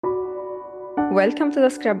Welcome to the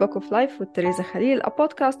Scrapbook of Life with Teresa Khalil, a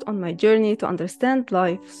podcast on my journey to understand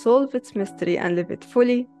life, solve its mystery, and live it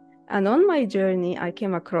fully. And on my journey, I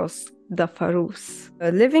came across the Faroos,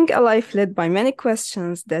 living a life led by many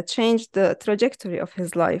questions that changed the trajectory of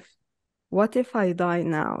his life. What if I die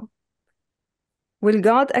now? Will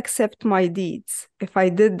God accept my deeds if I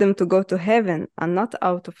did them to go to heaven and not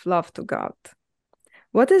out of love to God?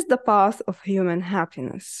 What is the path of human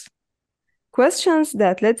happiness? Questions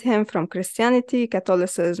that led him from Christianity,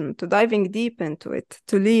 Catholicism, to diving deep into it,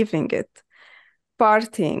 to leaving it,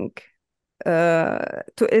 parting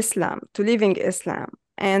to Islam, to leaving Islam,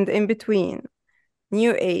 and in between,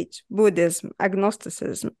 New Age, Buddhism,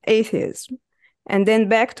 agnosticism, atheism, and then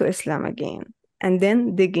back to Islam again, and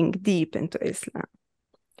then digging deep into Islam.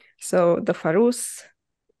 So the Faroos,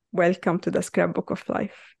 welcome to the Scrapbook of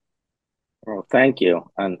Life. Well, thank you.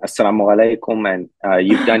 And assalamu alaikum. And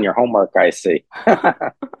you've done your homework, I see. Wa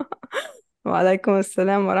alaikum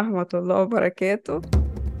assalam wa rahmatullahi wa barakatuh.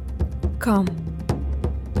 Come,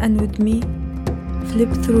 and with me, flip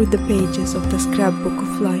through the pages of the Scrapbook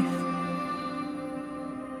of Life.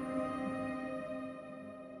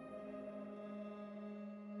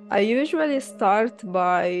 I usually start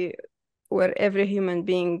by where every human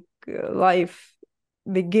being life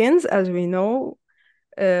begins, as we know,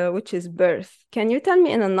 which is birth. Can you tell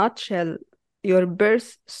me in a nutshell your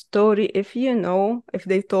birth story, if you know, if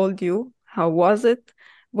they told you, how was it?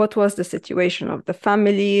 What was the situation of the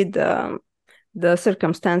family, the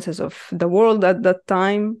circumstances of the world at that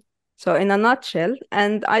time? So in a nutshell,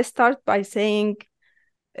 and I start by saying,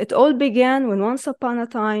 it all began when once upon a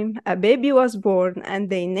time, a baby was born and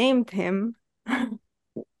they named him.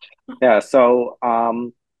 Yeah, so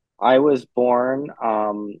I was born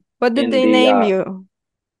What did in they the name you?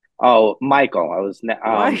 Michael.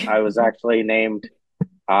 Why? I was actually named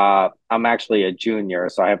I'm actually a junior,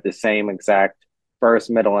 so I have the same exact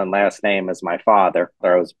first, middle, and last name as my father.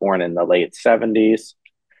 I was born in the late 70s.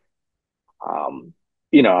 Um,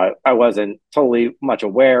 I wasn't totally much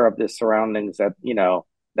aware of the surroundings at,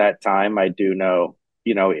 that time. I do know,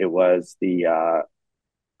 it was the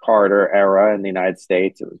Carter era in the United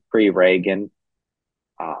States. It was pre-Reagan.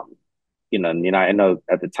 Um, I know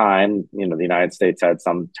at the time, the United States had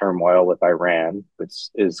some turmoil with Iran, which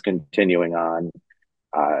is continuing on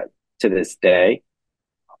uh, to this day.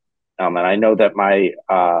 And I know that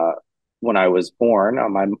when I was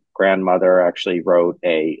born, my grandmother actually wrote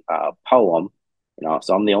a poem.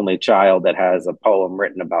 So I'm the only child that has a poem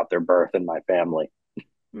written about their birth in my family.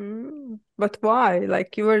 But why?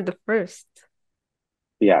 Like you were the first.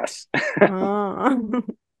 Yes. Ah.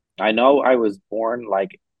 I know I was born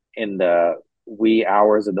like in the wee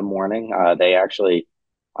hours of the morning. They actually,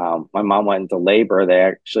 my mom went into labor. They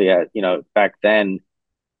actually had, back then,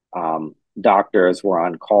 doctors were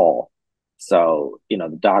on call. So,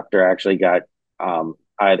 the doctor actually got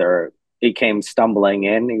either he came stumbling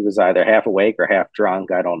in. He was either half awake or half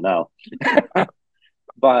drunk. I don't know.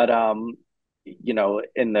 But,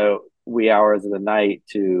 in the wee hours of the night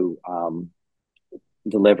to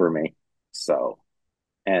deliver me. So,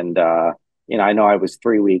 and I know I was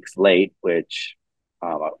 3 weeks late, which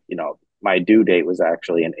my due date was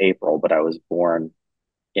actually in April, but I was born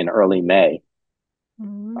in early May.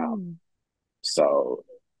 So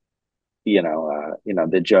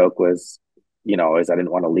the joke was, is I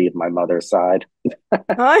didn't want to leave my mother's side.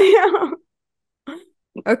 Oh, yeah.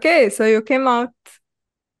 Okay, so you came out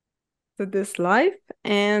to this life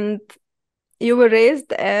and you were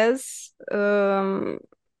raised as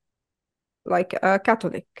like a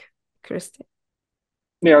Catholic Christian.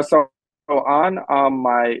 So on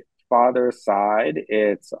my father's side,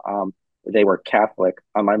 it's they were Catholic.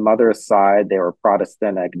 On my mother's side, they were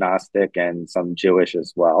Protestant, agnostic, and some Jewish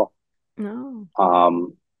as well. No.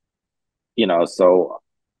 So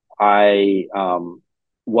I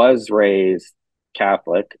was raised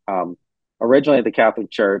Catholic. Originally, the Catholic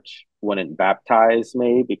Church wouldn't baptize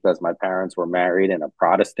me because my parents were married in a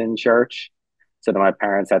Protestant church. So then my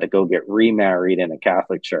parents had to go get remarried in a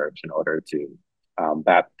Catholic church in order to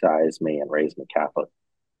baptize me and raise me Catholic.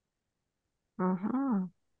 Uh-huh.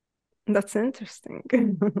 That's interesting.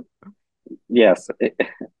 Yes.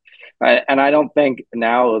 And I don't think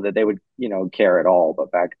now that they would, care at all.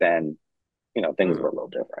 But back then, things were a little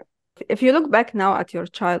different. If you look back now at your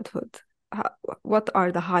childhood, what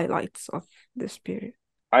are the highlights of this period?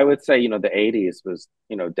 I would say, the 80s was,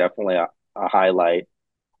 definitely a highlight.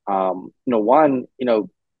 One,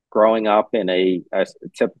 growing up in a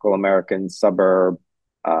typical American suburb,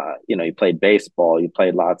 you played baseball, you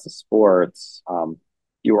played lots of sports.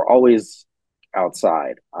 You were always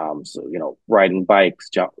outside. So, riding bikes,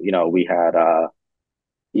 we had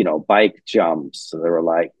bike jumps. So there were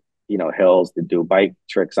like, hills to do bike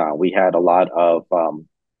tricks on. We had a lot of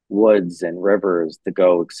woods and rivers to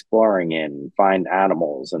go exploring in, find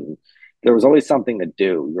animals. And there was always something to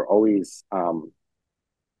do. You're always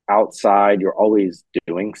outside, you're always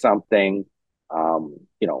doing something,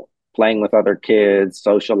 playing with other kids,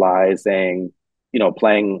 socializing,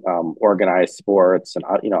 playing organized sports, and,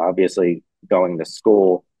 obviously going to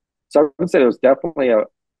school. So I would say there was definitely a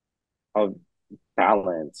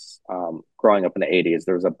balance growing up in the 80s.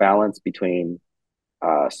 There was a balance between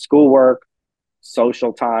schoolwork,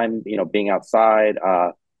 social time, being outside,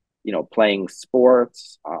 playing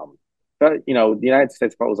sports. But, the United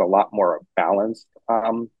States was a lot more balanced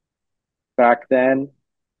back then.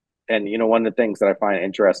 And, one of the things that I find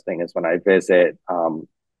interesting is when I visit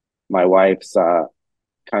my wife's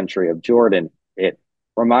country of Jordan, it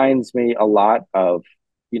reminds me a lot of,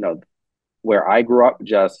 where I grew up,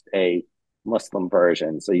 just a Muslim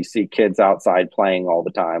version. So you see kids outside playing all the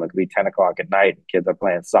time. It could be 10 o'clock at night. Kids are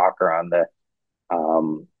playing soccer on the,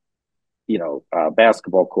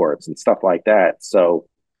 basketball courts and stuff like that. So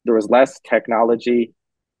there was less technology.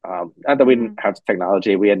 Not that we didn't have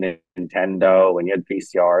technology. We had Nintendo and you had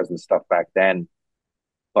VCRs and stuff back then,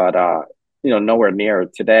 but, nowhere near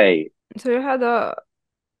today. So you had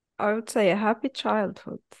I would say, a happy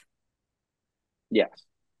childhood. Yes.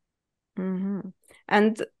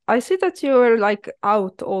 And I see that you were like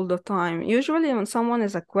out all the time. Usually when someone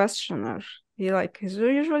is a questioner, he's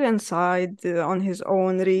usually inside on his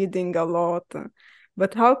own, reading a lot.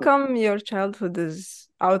 But how come your childhood is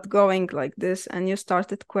outgoing like this and you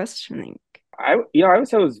started questioning? I would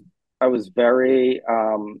say I was very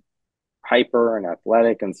hyper and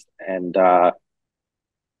athletic, and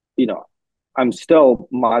I'm still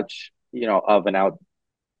much of an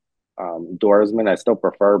outdoorsman. I still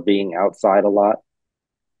prefer being outside a lot.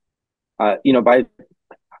 But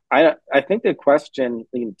I think the question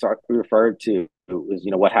you referred to was,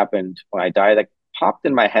 what happened when I died. That popped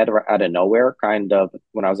in my head out of nowhere, kind of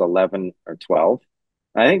when I was 11 or 12.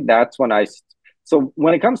 And I think that's when so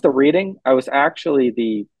when it comes to reading, I was actually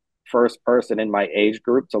the first person in my age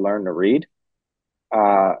group to learn to read.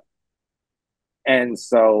 And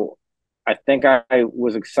so I think I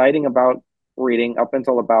was exciting about reading up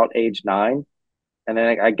until about age 9. And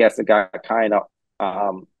then I guess it got kind of,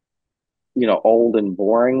 old and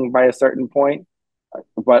boring by a certain point.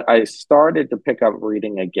 But I started to pick up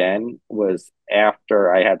reading again was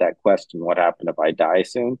after I had that question, what happened if I die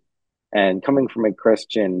soon? And coming from a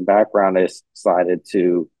Christian background, I decided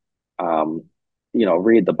to,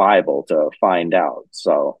 read the Bible to find out.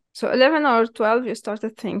 So 11 or 12, you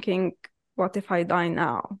started thinking, what if I die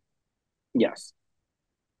now? Yes.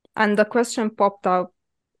 And the question popped up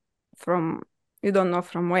from, you don't know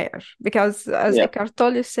from where. Because as Eckhart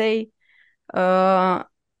Tolle say, the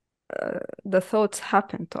thoughts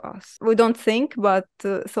happen to us. We don't think, but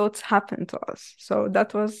thoughts happen to us. So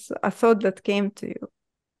that was a thought that came to you.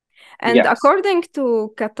 And according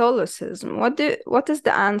to Catholicism, what is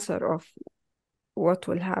the answer of what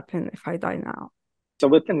will happen if I die now? So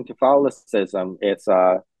within Catholicism, it's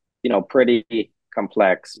pretty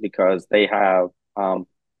complex because they have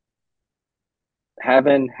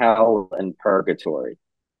heaven, hell, and purgatory.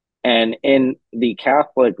 And in the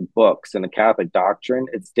Catholic books and the Catholic doctrine,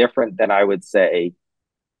 it's different than, I would say,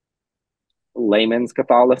 layman's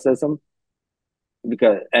Catholicism, I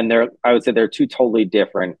would say they're two totally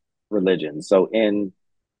different religions. So in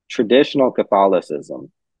traditional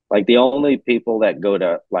Catholicism, like the only people that go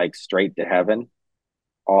to like straight to heaven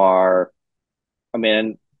are,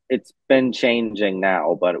 it's been changing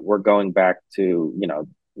now, but we're going back to,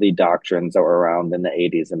 the doctrines that were around in the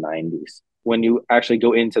 80s and 90s. When you actually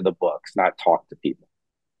go into the books, not talk to people,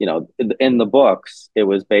 in the books, it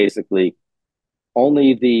was basically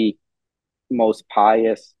only the most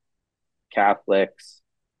pious Catholics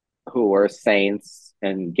who were saints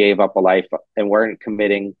and gave up a life and weren't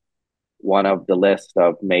committing one of the list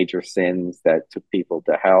of major sins that took people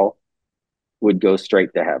to hell would go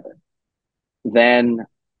straight to heaven. Then,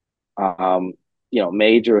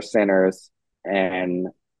 major sinners and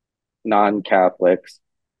non-Catholics,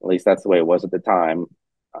 at least that's the way it was at the time,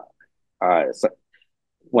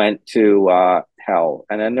 went to hell.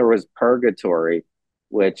 And then there was purgatory,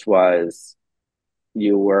 which was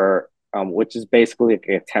which is basically like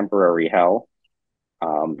a temporary hell.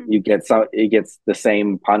 You get the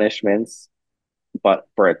same punishments, but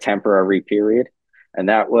for a temporary period. And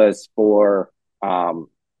that was for,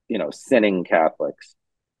 sinning Catholics.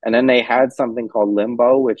 And then they had something called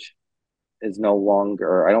limbo, which is no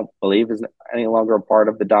longer, I don't believe is any longer a part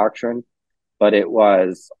of the doctrine, but it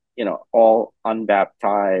was, all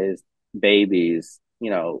unbaptized babies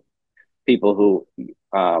people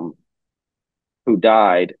who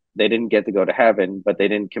died, they didn't get to go to heaven, but they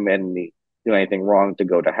didn't do anything wrong to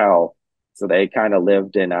go to hell. So they kind of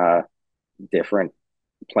lived in a different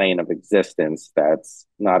plane of existence that's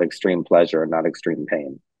not extreme pleasure, not extreme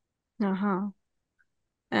pain. Uh-huh.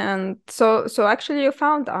 And so actually you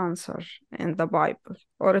found answer in the Bible,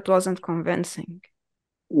 or it wasn't convincing?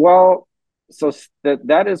 Well, so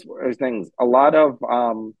that is things. A lot of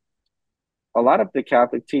the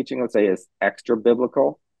Catholic teaching, let's say, is extra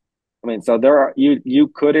biblical. I mean, so you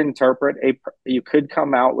could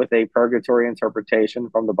come out with a purgatory interpretation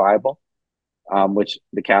from the Bible, which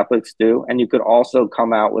the Catholics do, and you could also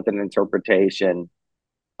come out with an interpretation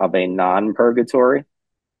of a non-purgatory,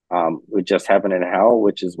 with just heaven and hell,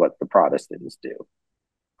 which is what the Protestants do.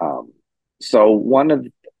 So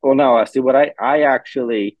no, see what I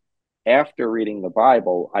actually, after reading the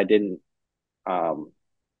Bible, I didn't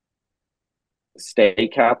stay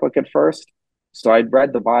Catholic at first. So I'd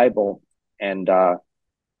read the Bible and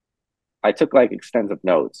I took like extensive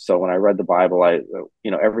notes. So when I read the Bible,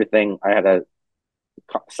 everything, I had a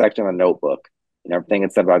section of a notebook, and everything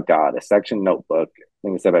it said about God, a section notebook,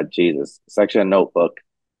 everything it said about Jesus, a section of notebook.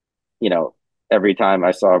 Every time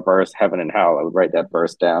I saw a verse, heaven and hell, I would write that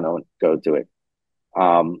verse down and go to it.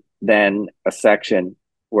 Then a section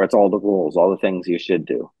where it's all the rules, all the things you should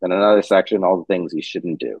do. Then another section, all the things you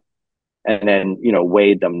shouldn't do. And then,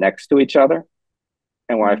 weighed them next to each other.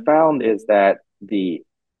 And what I found is that the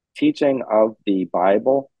teaching of the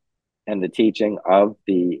Bible and the teaching of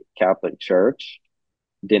the Catholic Church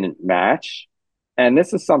didn't match. And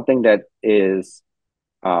this is something that is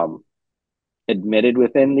admitted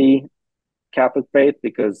within the Catholic faith,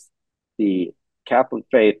 because the Catholic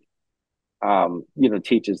faith,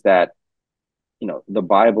 teaches that, the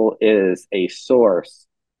Bible is a source,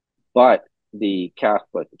 but the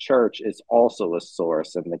Catholic Church is also a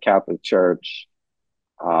source, and the Catholic Church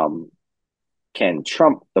can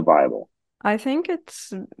trump the Bible. I think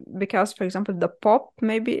it's because, for example, the Pope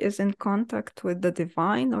maybe is in contact with the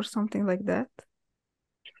divine or something like that.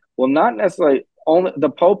 Well, not necessarily. Only the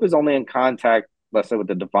Pope is only in contact, let's say, with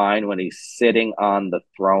the divine when he's sitting on the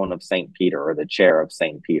throne of St. Peter, or the chair of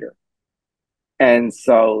St. Peter. And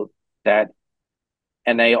so they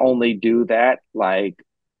only do that, like,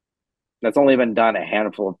 that's only been done a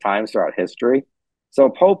handful of times throughout history. So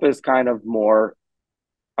Pope is kind of more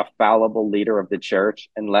a fallible leader of the church,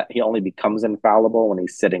 and he only becomes infallible when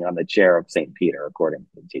he's sitting on the chair of St. Peter, according to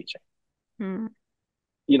the teaching.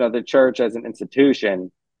 The church as an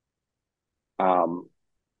institution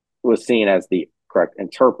was seen as the correct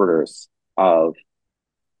interpreters of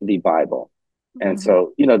the Bible. And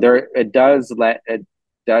so, it does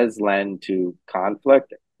lend to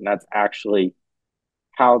conflict. And that's actually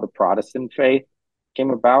how the Protestant faith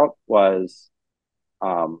came about, was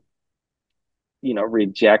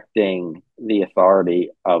rejecting the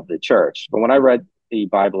authority of the church. But when I read the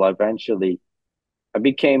Bible, eventually I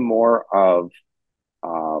became more of,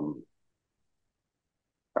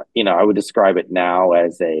 I would describe it now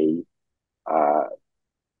as a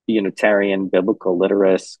Unitarian, biblical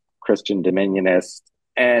literist, Christian dominionist.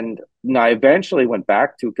 And I eventually went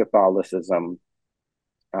back to Catholicism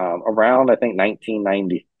around, I think,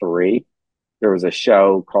 1993. There was a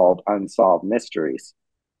show called Unsolved Mysteries.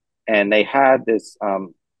 And they had this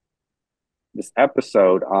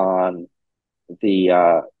episode on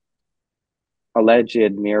the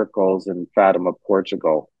alleged miracles in Fatima,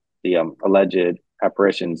 Portugal, the alleged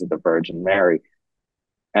apparitions of the Virgin Mary.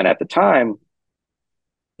 And at the time,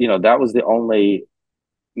 that was the only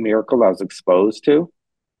miracle I was exposed to.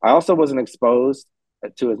 I also wasn't exposed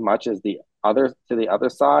to as much as the other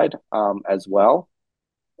side as well,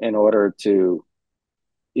 in order to,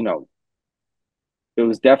 it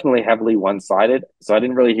was definitely heavily one-sided. So I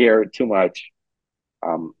didn't really hear too much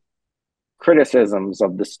criticisms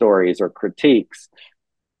of the stories or critiques.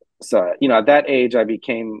 So, at that age, I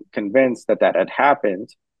became convinced that had happened.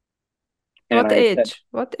 And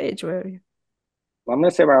What age were you? I'm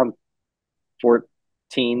going to say around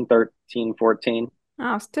 13, 14.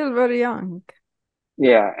 Oh, still very young.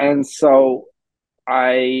 Yeah. And so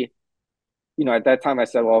I, at that time I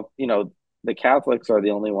said, well, the Catholics are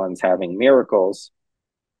the only ones having miracles.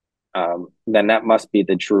 Then that must be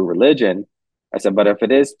the true religion. I said, but if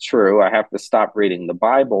it is true, I have to stop reading the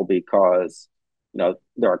Bible, because, there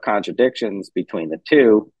are contradictions between the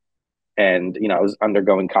two. And, I was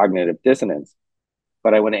undergoing cognitive dissonance.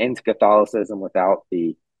 But I went into Catholicism without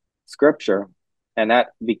the scripture, and it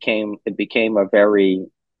became a very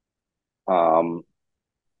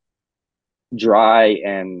dry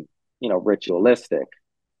and, ritualistic.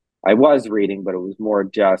 I was reading, but it was more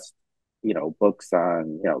just books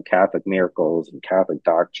on, Catholic miracles and Catholic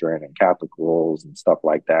doctrine and Catholic rules and stuff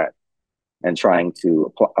like that, and trying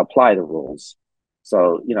to apply the rules.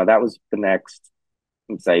 So, that was the next,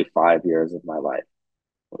 let's say, 5 years of my life.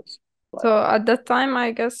 So at that time,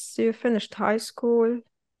 I guess you finished high school.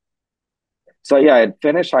 So yeah, I had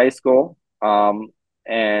finished high school,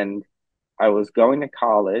 and I was going to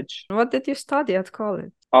college. What did you study at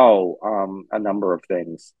college? Oh, a number of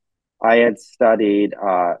things. I had studied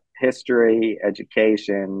history,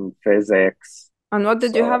 education, physics. And what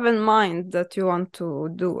did you So, have in mind that you want to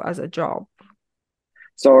do as a job?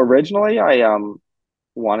 so originally I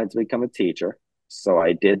wanted to become a teacher, so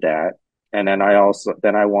I did that, and then I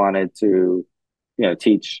wanted to,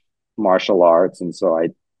 teach martial arts, and so I,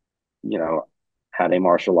 you know, had a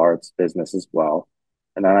martial arts business as well,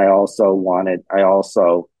 and then I also wanted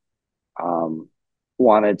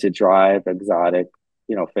to drive exotic,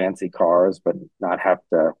 fancy cars, but not have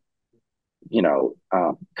to,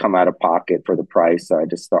 come out of pocket for the price. So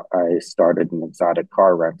I started an exotic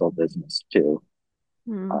car rental business too.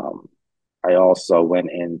 Hmm. I also went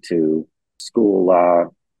into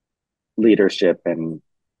school leadership and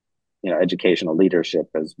educational leadership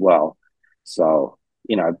as well. So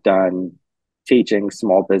I've done teaching,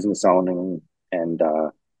 small business owning, and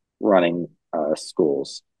running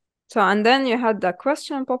schools. So, and then you had that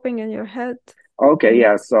question popping in your head. Okay,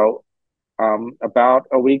 yeah. So about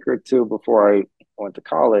a week or two before I went to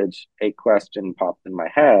college, a question popped in my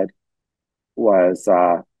head was,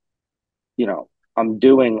 I'm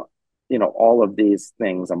doing, all of these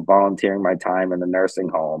things. I'm volunteering my time in the nursing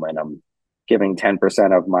home, and I'm giving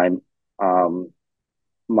 10% of my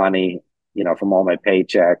money, from all my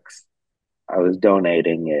paychecks. I was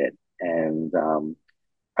donating it, and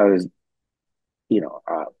I was,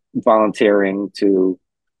 volunteering to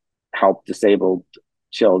help disabled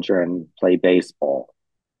children play baseball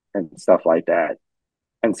and stuff like that.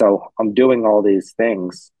 And so I'm doing all these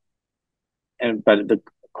things, but the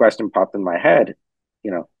question popped in my head,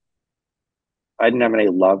 you know, I didn't have any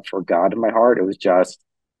love for God in my heart. It was just,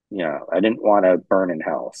 I didn't want to burn in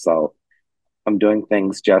hell. So I'm doing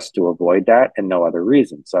things just to avoid that and no other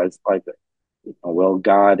reason. So it's like, will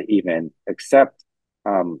God even accept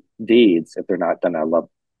deeds if they're not done out of love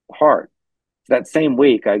heart? That same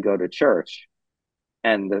week, I go to church,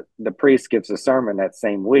 and the priest gives a sermon that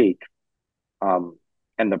same week, and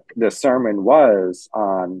the sermon was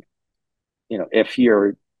on, if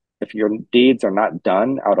your deeds are not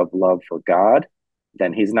done out of love for God,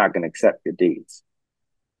 then He's not going to accept your deeds.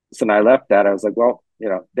 So when I left that, I was like, well,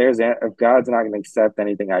 if God's not going to accept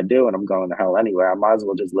anything I do, and I'm going to hell anyway, I might as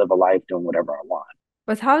well just live a life doing whatever I want.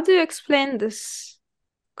 But how do you explain this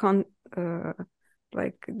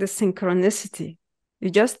like the synchronicity? You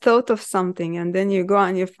just thought of something and then you go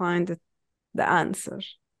and you find the answer.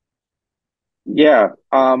 Yeah.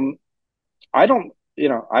 I don't,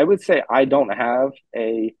 I would say I don't have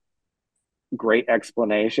a great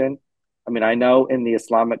explanation. I mean, I know in the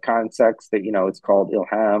Islamic context that, it's called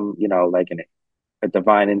ilham, like a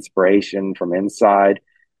divine inspiration from inside.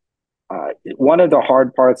 One of the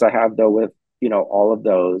hard parts I have, though, with, all of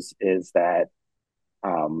those is that,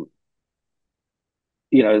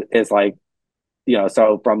 it's like,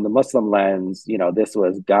 so from the Muslim lens, this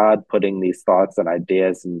was God putting these thoughts and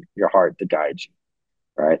ideas in your heart to guide you,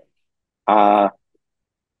 right?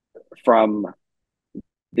 From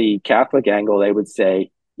the Catholic angle, they would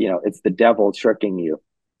say, it's the devil tricking you,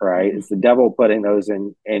 right? Mm-hmm. It's the devil putting those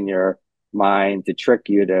in your mind to trick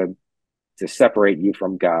you to separate you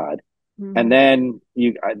from God. Mm-hmm. And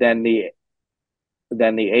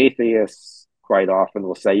then the atheists quite often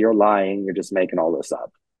will say, you're lying, you're just making all this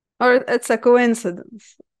up. Or it's a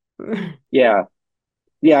coincidence. Yeah,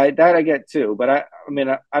 that I get too. But I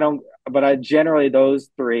don't. But I generally, those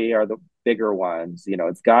three are the bigger ones.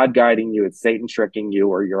 It's God guiding you, it's Satan tricking you,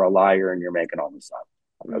 or you're a liar and you're making all this up.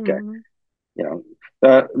 Okay,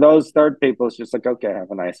 those third people is just like, okay,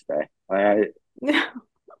 have a nice day.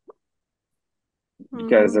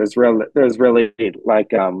 Because there's really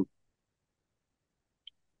like and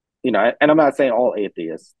I'm not saying all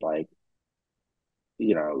atheists like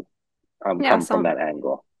come from that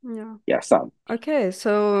angle. Yeah, some. Okay,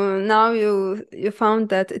 so now you found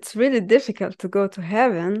that it's really difficult to go to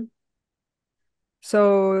heaven,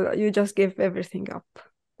 so you just give everything up.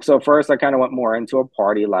 So first I kind of went more into a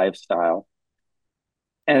party lifestyle,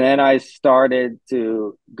 and then I started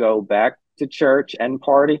to go back to church and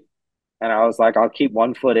party, and I was like, I'll keep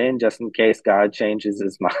one foot in just in case God changes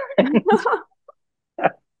his mind.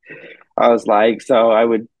 I was like, so I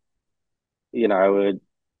would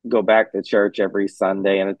go back to church every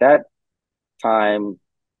Sunday. And at that time,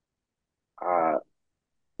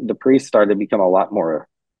 the priests started to become a lot more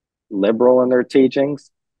liberal in their teachings.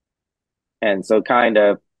 And so kind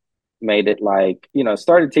of made it like,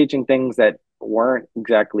 started teaching things that weren't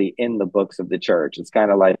exactly in the books of the church. It's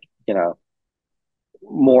kind of like,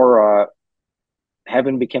 more,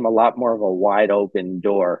 heaven became a lot more of a wide open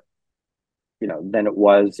door, than it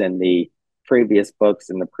was in the previous books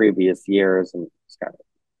in the previous years. And it's kind of,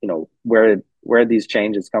 where these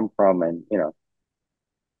changes come from. And,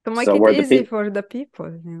 To make so it where the easy people, for the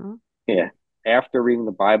people. yeah, after reading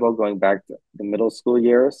the Bible, going back to the middle school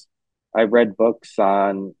years, I read books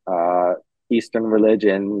on Eastern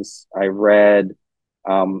religions. I read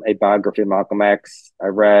a biography of Malcolm X. I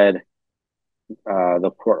read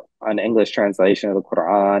an English translation of the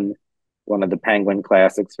Quran, one of the Penguin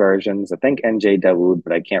Classics versions. I think N.J. Dawood,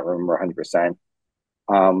 but I can't remember 100%.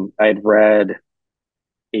 I had read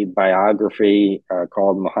a biography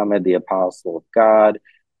called Muhammad, the Apostle of God.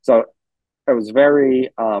 So I was very,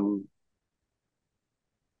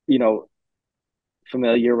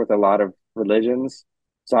 familiar with a lot of religions.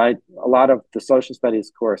 So a lot of the social studies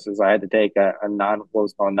courses, I had to take what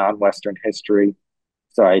was called non-Western history.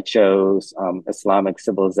 So I chose Islamic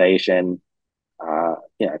civilization. I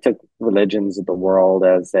took religions of the world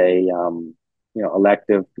as a,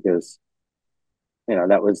 elective because,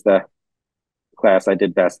 that was the class I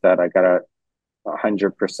did best at. I got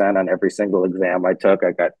 100% on every single exam I took.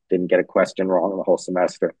 Didn't get a question wrong the whole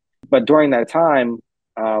semester. But during that time,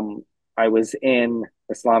 I was in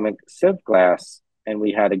Islamic Civ class, and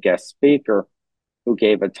we had a guest speaker who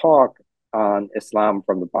gave a talk on Islam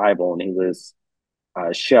from the Bible, and he was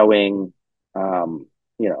showing,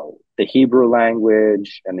 the Hebrew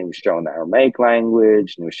language, and he was showing the Aramaic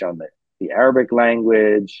language, and he was showing the Arabic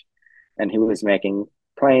language, and he was making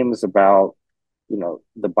claims about,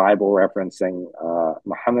 the Bible referencing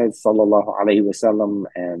Muhammad sallallahu alaihi wasallam,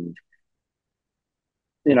 and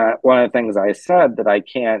one of the things I said that I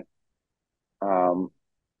can't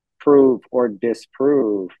prove or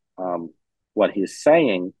disprove what he's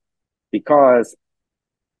saying because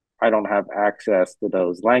I don't have access to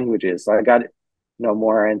those languages. So I got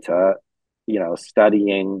more into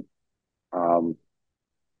studying the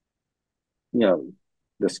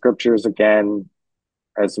scriptures again,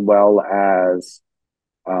 as well as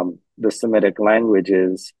the Semitic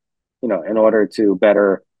languages, in order to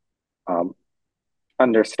better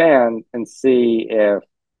understand and see if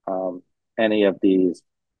any of these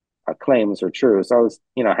claims are true. So I was,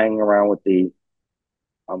 hanging around with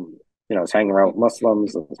I was hanging around with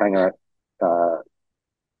Muslims. I was hanging around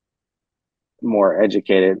more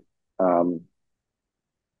educated, some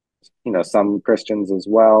Christians as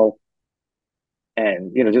well.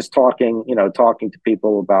 And, just talking to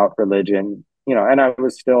people about religion, and I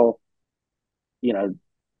was still,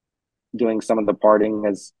 doing some of the partying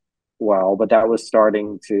as well, but that was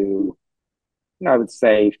starting to, I would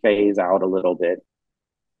say, phase out a little bit.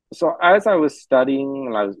 So as I was studying,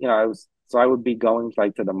 and I would be going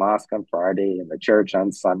like to the mosque on Friday and the church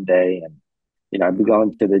on Sunday, and I'd be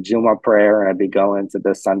going to the Juma prayer, and I'd be going to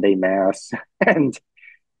the Sunday mass, and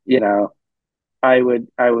I would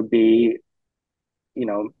be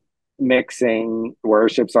mixing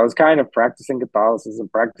worship. So I was kind of practicing Catholicism,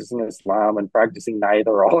 practicing Islam, and practicing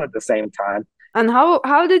neither all at the same time. And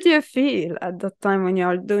how did you feel at that time when you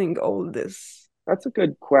are doing all this? That's a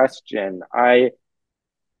good question. I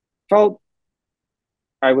felt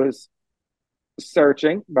I was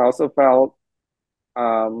searching, but also felt,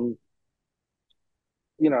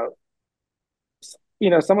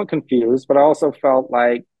 somewhat confused, but I also felt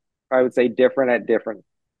like I would say different at different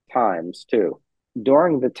times too.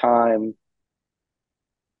 During the time,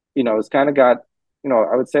 it's kind of got,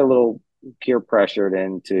 I would say a little peer pressured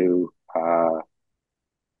into, or,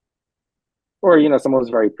 someone was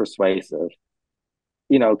very persuasive,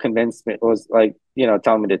 convinced me, it was like,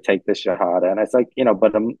 telling me to take the Shahada. And it's like,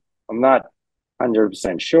 but I'm not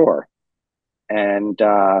 100% sure. And,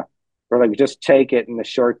 we're like, just take it and the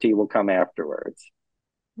short tea will come afterwards.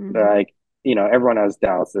 Mhm. Like, everyone has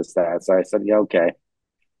doubts, this, that. So I said, yeah, okay.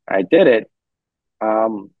 I did it.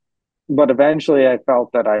 But eventually I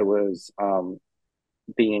felt that I was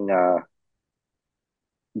being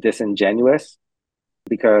disingenuous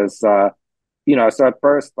because, so at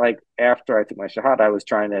first, like after I took my Shahada, I was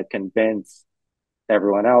trying to convince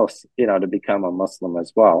everyone else, to become a Muslim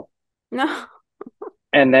as well. No.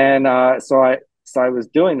 And then, so I was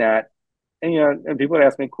doing that, and, and people would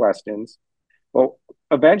ask me questions. Well,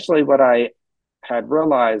 eventually what I had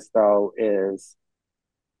realized though is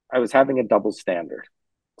I was having a double standard.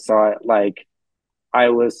 So I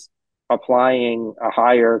was applying a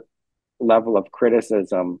higher level of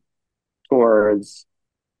criticism towards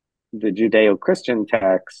the Judeo-Christian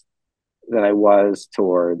text than I was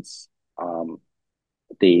towards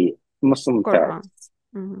the Muslim Quran. text.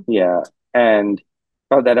 Mm-hmm. Yeah. And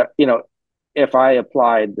felt that, if I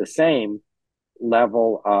applied the same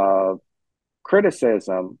level of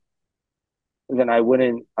criticism, then I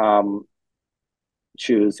wouldn't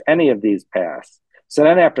choose any of these paths. So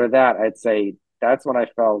then after that, I'd say that's when I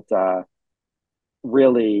felt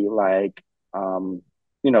really like,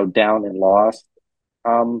 down and lost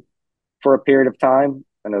for a period of time.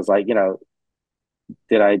 And it was like,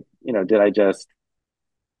 did I just,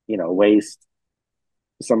 waste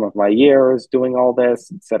some of my years doing all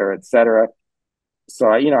this, et cetera, et cetera. So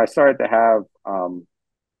I started to have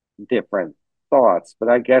different thoughts. But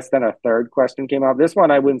I guess then a third question came up. This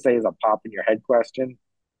one I wouldn't say is a pop in your head question. It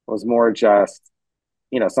was more just,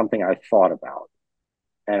 something I thought about.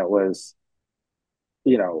 And it was,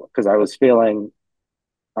 because I was feeling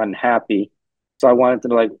unhappy. So I wanted to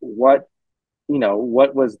know, like, what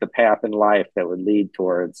was the path in life that would lead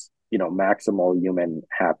towards, maximal human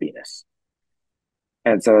happiness?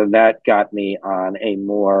 And so that got me on a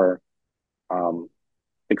more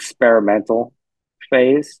experimental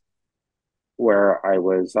phase where I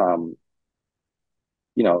was,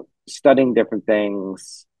 studying different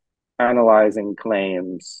things, analyzing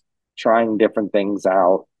claims, trying different things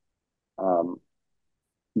out, um,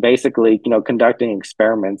 basically, conducting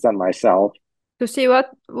experiments on myself. To see what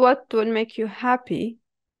will make you happy,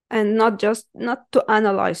 and not to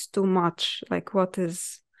analyze too much, like what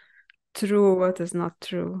is true, what is not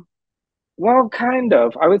true. Well, kind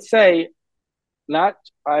of. I would say not.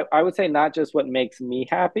 I would say not just what makes me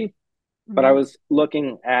happy, but I was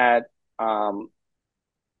looking at,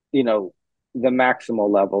 you know, the maximal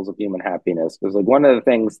levels of human happiness. Because like one of the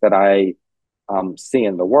things that I see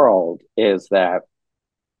in the world is that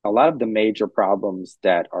a lot of the major problems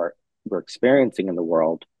that we're experiencing in the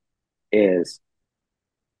world is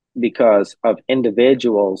because of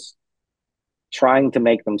individuals trying to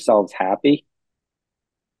make themselves happy,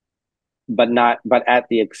 but at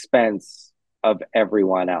the expense of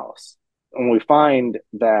everyone else. And we find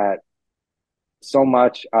that so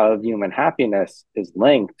much of human happiness is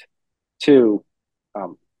linked to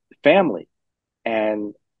um, family.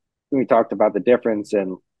 And we talked about the difference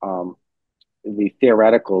in the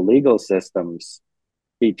theoretical legal systems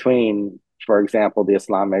between, for example, the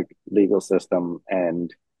Islamic legal system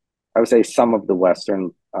and I would say some of the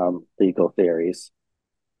Western legal theories.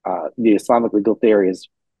 The Islamic legal theories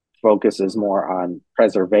focuses more on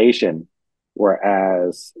preservation,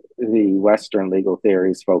 whereas the Western legal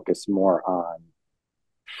theories focus more on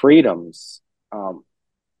freedoms.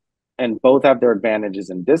 And both have their advantages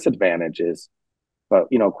and disadvantages, but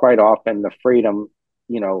quite often the freedom,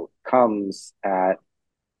 comes at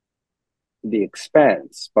the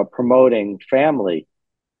expense, but promoting family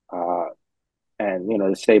and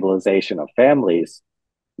the stabilization of families,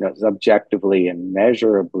 is objectively and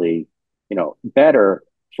measurably, better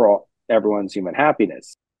for everyone's human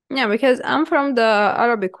happiness. Yeah, because I'm from the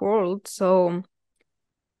Arabic world, so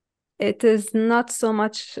it is not so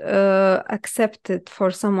much accepted for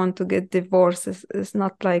someone to get divorced. It's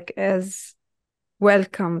not like as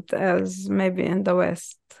welcomed as maybe in the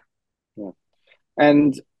West. Yeah.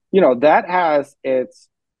 And, that has its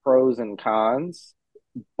pros and cons.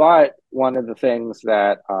 But one of the things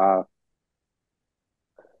that, I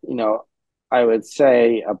would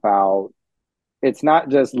say about it's not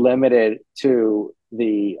just limited to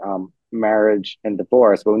the marriage and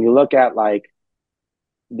divorce, but when you look at like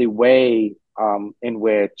the way in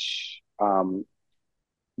which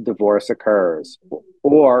divorce occurs,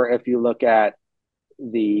 or if you look at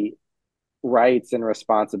the rights and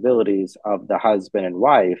responsibilities of the husband and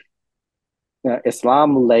wife,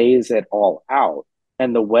 Islam lays it all out.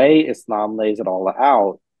 And the way Islam lays it all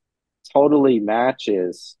out totally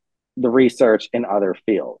matches the research in other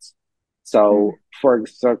fields. So, for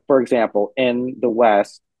example, in the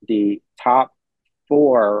West, the top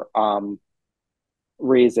four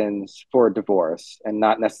reasons for divorce, and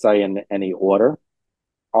not necessarily in any order,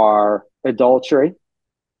 are adultery,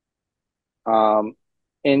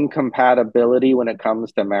 incompatibility when it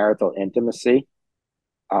comes to marital intimacy,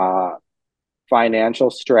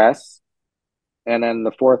 financial stress, and then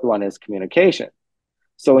the fourth one is communication.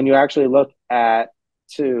 So when you actually look at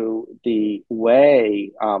to the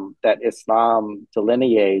way that Islam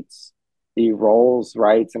delineates the roles,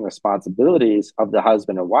 rights, and responsibilities of the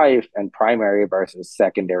husband and wife and primary versus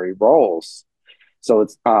secondary roles. So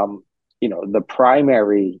it's, the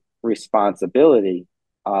primary responsibility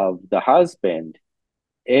of the husband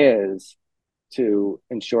is to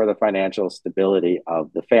ensure the financial stability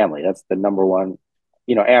of the family. That's the number one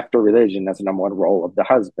after religion, that's the number one role of the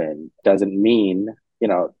husband. Doesn't mean,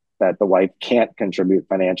 that the wife can't contribute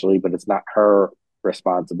financially, but it's not her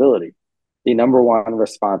responsibility. The number one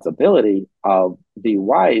responsibility of the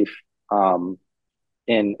wife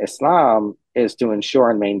in Islam is to ensure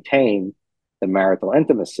and maintain the marital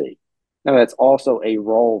intimacy. Now, that's also a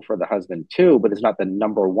role for the husband too, but it's not the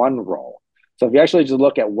number one role. So if you actually just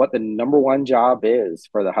look at what the number one job is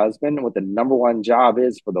for the husband and what the number one job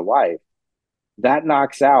is for the wife, that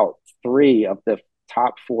knocks out 3 of the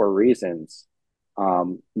top 4 reasons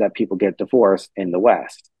that people get divorced in the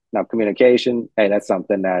West. Now, communication, hey, that's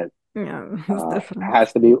something that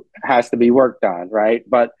has to be worked on, right?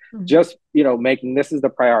 But just making this is the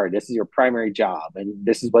priority. This is your primary job, and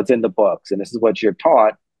this is what's in the books, and this is what you're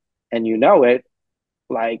taught, and it,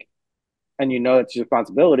 and it's your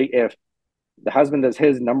responsibility. If the husband does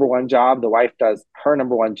his number one job, the wife does her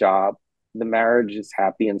number one job, the marriage is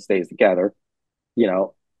happy and stays together,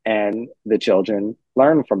 and the children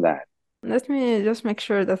learn from that. Let me just make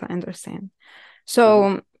sure that I understand.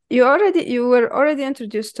 So you were already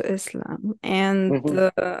introduced to Islam, and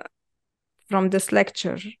from this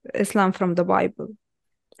lecture, Islam from the Bible,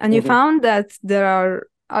 and you found that there are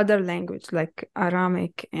other languages like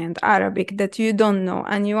Aramaic and Arabic that you don't know,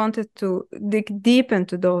 and you wanted to dig deep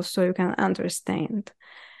into those so you can understand.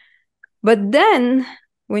 But then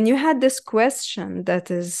when you had this question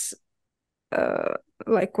that is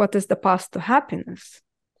what is the path to happiness,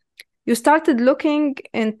 you started looking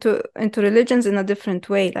into religions in a different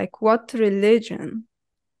way. Like, what religion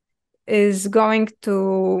is going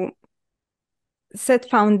to set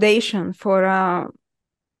foundation for a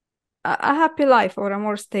happy life or a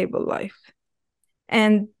more stable life?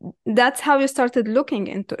 And that's how you started looking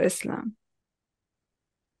into Islam.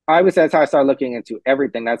 I would say that's how I started looking into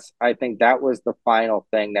everything. I think that was the final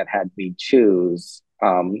thing that had me choose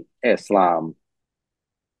Islam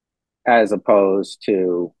as opposed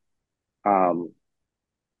to so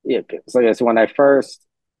when I first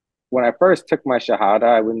took my Shahada,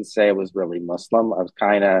 I wouldn't say I was really Muslim. I was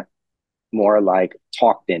kind of more like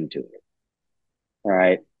talked into it,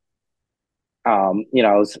 right? I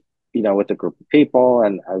was, with a group of people,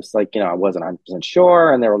 and I was like, I wasn't 100%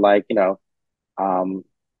 sure, and they were like, take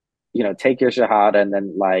your Shahada and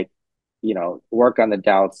then work on the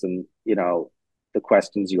doubts and, the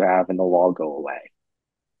questions you have, and they'll all go away.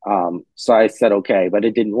 So I said, okay, but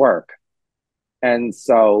it didn't work. And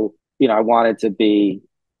so, I wanted to be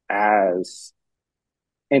as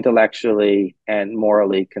intellectually and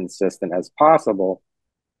morally consistent as possible.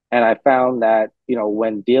 And I found that,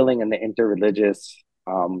 when dealing in the interreligious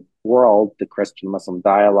world, the Christian-Muslim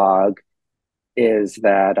dialogue is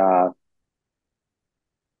that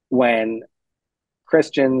when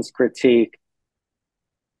Christians critique,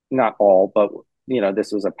 not all, but,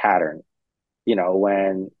 this was a pattern,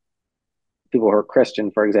 when people who are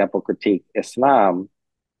Christian, for example, critique Islam,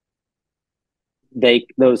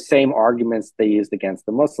 those same arguments they used against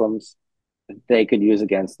the Muslims, they could use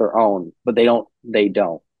against their own, but they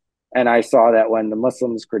don't. And I saw that when the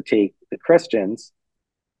Muslims critique the Christians,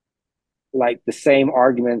 like the same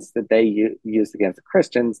arguments that they used against the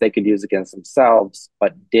Christians, they could use against themselves,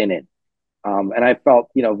 but didn't. And I felt,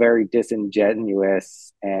 very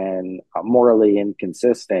disingenuous and morally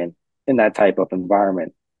inconsistent in that type of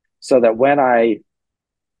environment. So that when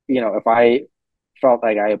if I felt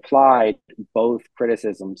like I applied both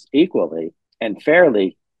criticisms equally and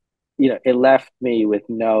fairly, it left me with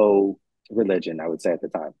no religion, I would say at the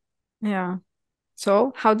time. Yeah.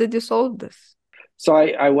 So how did you solve this? So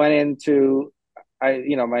I went into,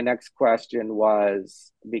 my next question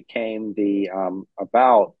became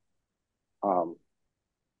about,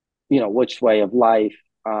 which way of life,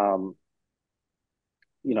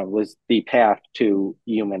 was the path to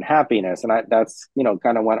human happiness. And that's,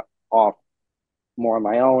 kind of went off more on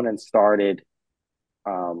my own and started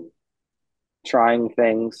trying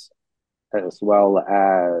things, as well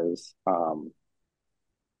as,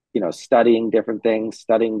 studying different things,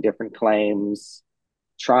 studying different claims,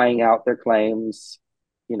 trying out their claims,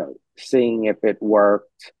 seeing if it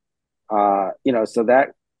worked, so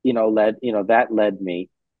that, led me.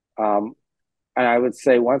 And I would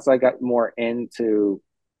say once I got more into,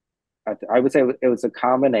 I would say it was a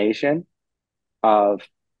combination of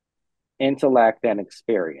intellect and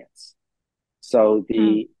experience. So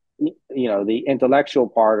the intellectual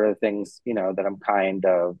part of things, that I'm kind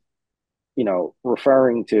of,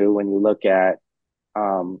 referring to when you look at,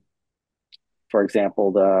 for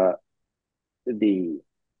example, the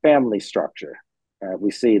family structure. We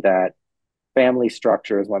see that family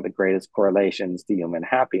structure is one of the greatest correlations to human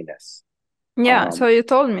happiness. Yeah, so you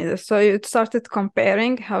told me this. So you started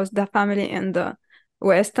comparing how's the family in the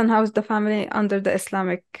West and house the family under the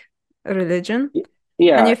Islamic religion. And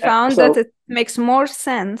Yeah. you found that So it makes more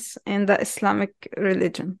sense in the Islamic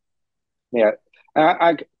religion. yeah,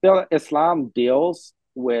 I feel Islam deals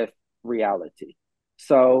with reality.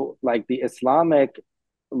 So like the Islamic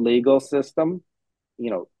legal system,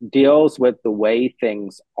 deals with the way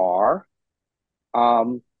things are.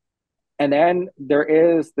 Um, and then there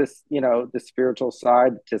is this, the spiritual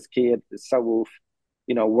side, tazkiyah, tasawwuf,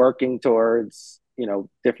 working towards,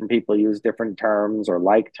 different people use different terms or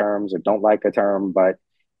like terms or don't like a term, but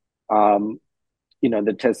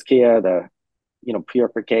the tazkiyah, the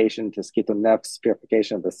purification, tazkiyatun nafs,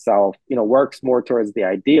 purification of the self, works more towards the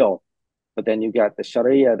ideal. But then you got the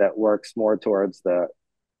Sharia that works more towards the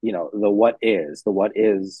what is,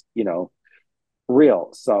 real.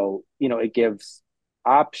 So, it gives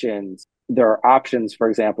options. There are options, for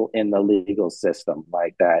example, in the legal system,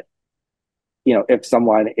 like that, if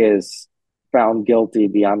someone is found guilty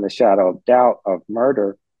beyond the shadow of doubt of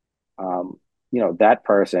murder, that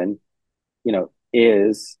person,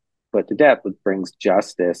 is put to death, which brings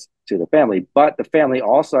justice to the family. But the family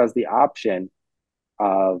also has the option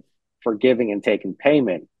of forgiving and taking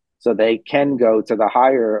payment. So they can go to the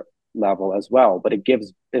higher level as well. But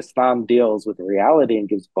Islam deals with reality and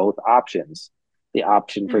gives both options, the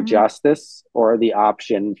option for justice or the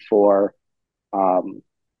option for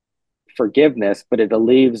forgiveness, but it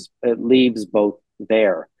leaves both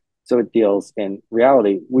there. So it deals in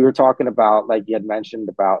reality. We were talking about, like you had mentioned,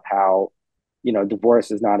 about how,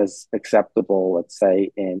 divorce is not as acceptable, let's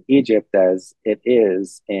say, in Egypt as it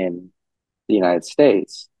is in the United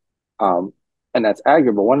States. And that's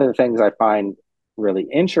arguable. One of the things I find really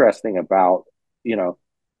interesting about,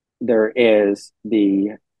 there is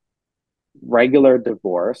the regular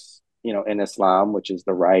divorce, in Islam, which is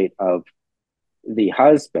the right of the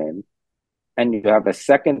husband. And you have a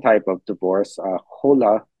second type of divorce,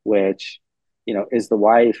 khula, which, is the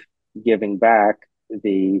wife giving back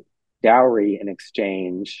the dowry in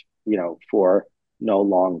exchange, for no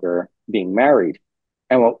longer being married.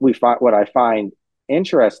 And what I find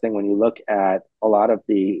interesting when you look at a lot of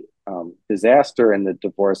the disaster in the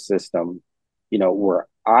divorce system, where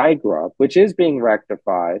I grew up, which is being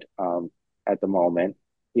rectified at the moment,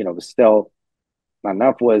 but still not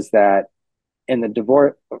enough, was that in the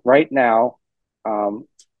divorce right now,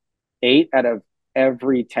 8 out of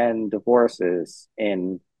every 10 divorces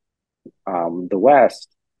in the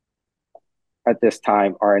West at this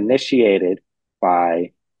time are initiated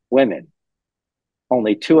by women.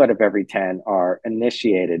 Only 2 out of every 10 are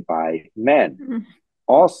initiated by men. Mm-hmm.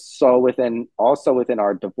 Also within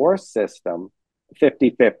our divorce system,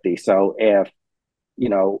 50-50. So if,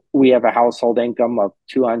 we have a household income of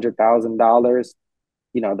 $200,000,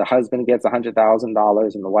 the husband gets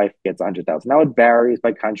 $100,000 and the wife gets $100,000. Now it varies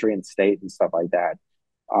by country and state and stuff like that.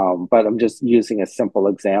 But I'm just using a simple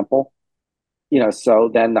example. So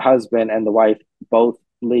then the husband and the wife both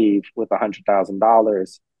leave with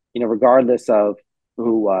 $100,000, regardless of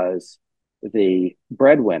who was the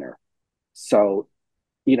breadwinner. So,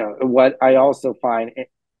 what I also find,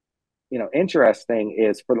 interesting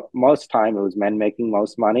is for most time it was men making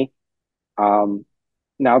most money.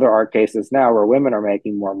 Now there are cases now where women are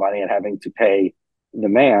making more money and having to pay the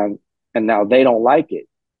man, and now they don't like it.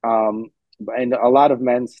 And a lot of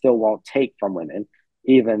men still won't take from women,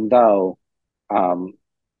 even though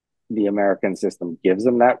the American system gives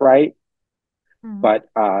them that right. Mm-hmm. But,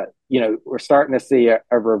 we're starting to see a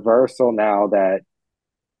reversal now that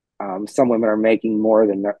some women are making more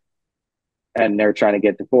than and they're trying to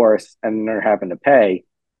get divorced and they're having to pay.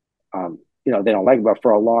 They don't like it, but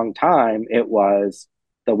for a long time, it was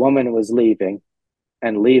the woman was leaving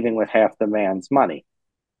with half the man's money.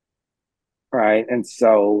 Right. And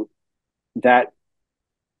so that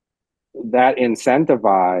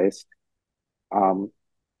incentivized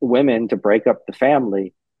women to break up the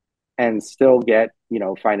family and still get,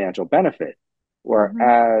 financial benefit.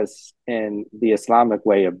 Whereas in the Islamic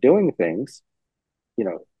way of doing things,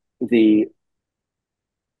 the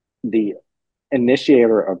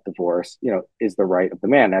initiator of divorce, is the right of the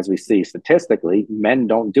man. As we see statistically, men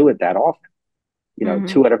don't do it that often.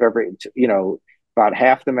 2 out of every, about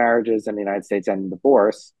half the marriages in the United States end in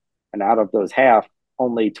divorce. And out of those half,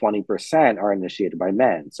 only 20% are initiated by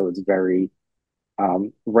men. So it's very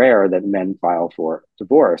rare that men file for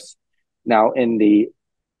divorce. Now, in the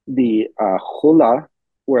khula,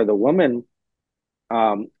 where the woman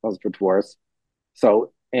goes for divorce,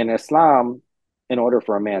 so in Islam, in order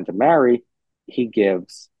for a man to marry, he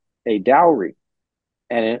gives a dowry.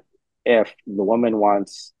 And if the woman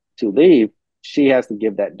wants to leave, she has to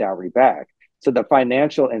give that dowry back. So the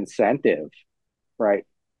financial incentive, right,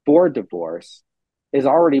 for divorce has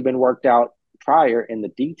already been worked out prior in the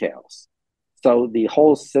details. So the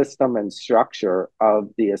whole system and structure of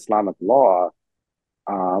the Islamic law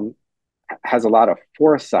um, has a lot of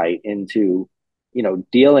foresight into,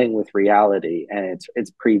 dealing with reality, and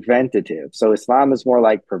it's preventative. So Islam is more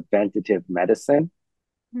like preventative medicine.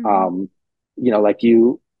 Mm-hmm. Like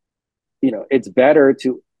it's better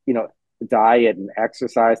to, diet and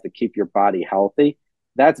exercise to keep your body healthy.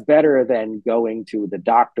 That's better than going to the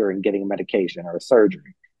doctor and getting a medication or a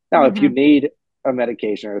surgery. Now, if you Mm-hmm. need a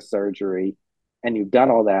medication or a surgery and you've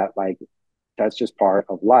done all that, like that's just part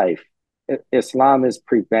of life. Islam is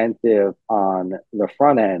preventive on the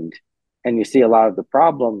front end, and you see a lot of the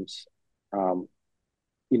problems, um,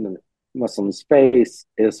 Muslims face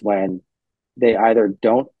is when they either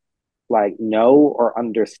don't like know or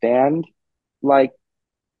understand like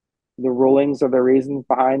the rulings or the reasons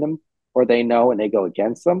behind them, or they know and they go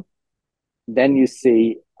against them. Then you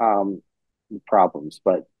see problems,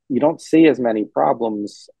 but you don't see as many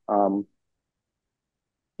problems,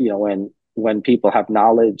 when people have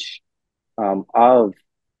knowledge of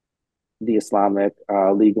the Islamic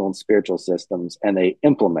legal and spiritual systems and they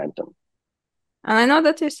implement them. And I know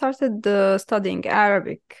that you started studying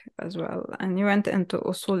Arabic as well, and you went into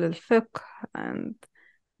usul al-fiqh, and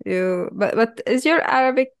but is your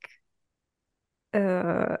Arabic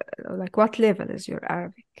like what level is your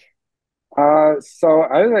Arabic? So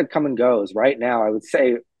I think it come and goes. Right now, I would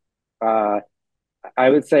say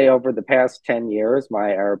over the past 10 years,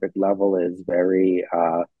 my Arabic level is very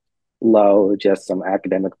low, just some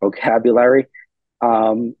academic vocabulary.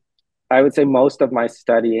 Um, I would say most of my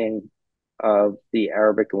studying of the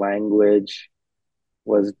Arabic language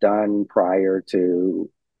was done prior to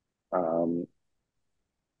um,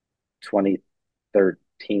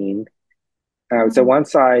 2013. And I would say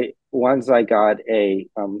Mm. once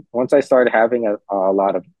I started having a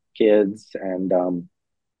lot of kids and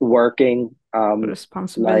working, like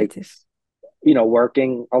Responsibilities.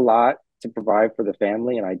 working a lot to provide for the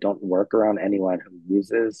family, and I don't work around anyone who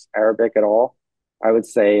uses Arabic at all. I would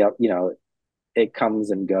say it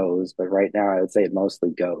comes and goes, but right now I would say it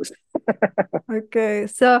mostly goes. Okay,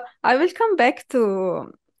 so I will come back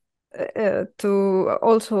to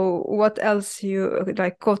also what else you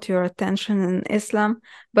like caught your attention in Islam,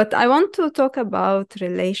 but I want to talk about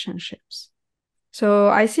relationships. So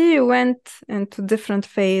I see you went into different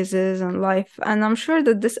phases in life, and I'm sure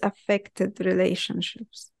that this affected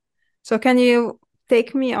relationships. So can you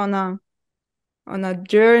take me on a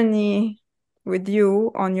journey with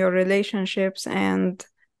you on your relationships? And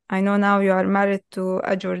I know now you are married to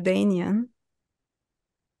a Jordanian,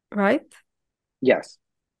 right? Yes.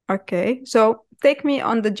 Okay, so take me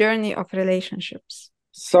on the journey of relationships.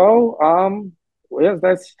 So, yeah,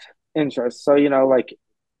 that's interesting. So, like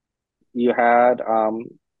you had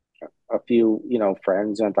a few,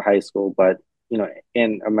 friends who went to high school, but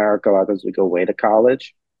in America, a lot of times we go away to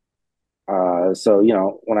college. So,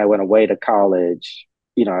 when I went away to college,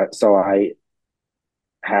 so I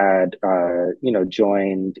had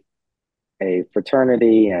joined a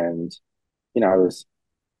fraternity, and I was,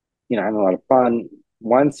 having a lot of fun.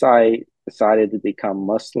 Once I decided to become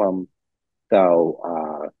Muslim,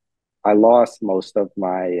 though, I lost most of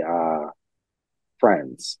my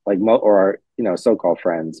friends, like or so-called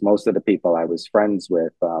friends. Most of the people I was friends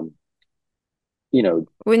with, you know,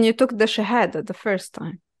 When you took the Shahada the first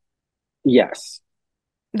time, yes,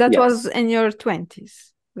 that was yes. in your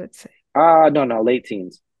 20s, let's say. No, late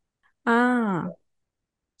teens. Ah,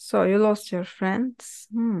 so you lost your friends.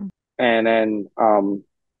 Hmm. And then,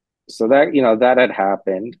 so that, that had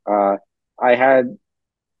happened. I had,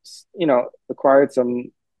 acquired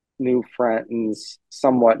some new friends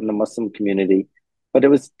somewhat in the Muslim community, but it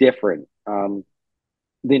was different. The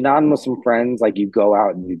non-Muslim friends, like you go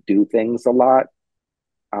out and you do things a lot.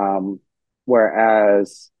 Um,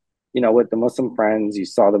 Whereas, with the Muslim friends, you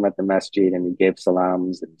saw them at the masjid and you gave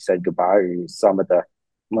salams and you said goodbye, or you saw them at the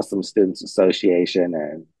Muslim Students Association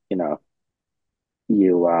and,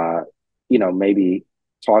 you, maybe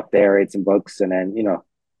talked there, ate some books, and then,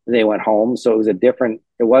 they went home. So it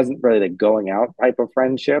wasn't really the going out type of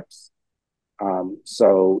friendships.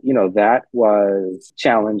 So, that was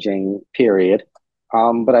challenging period.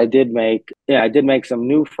 But I did make some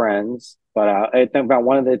new friends. But I think about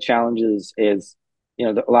one of the challenges is,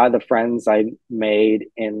 a lot of the friends I made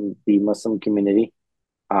in the Muslim community.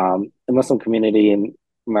 The Muslim community in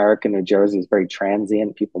America, New Jersey is very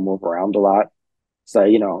transient. People move around a lot. So,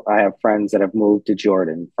 I have friends that have moved to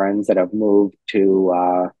Jordan, friends that have moved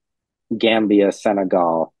to Gambia,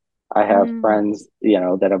 Senegal. I have Mm. friends,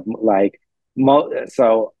 that have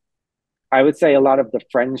so I would say a lot of the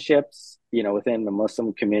friendships, within the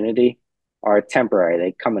Muslim community are temporary.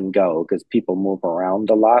 They come and go because people move around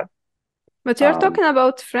a lot. But you're Um, talking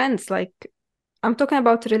about friends, like I'm talking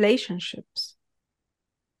about relationships.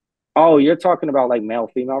 oh, you're talking about like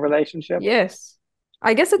male-female relationships? Yes.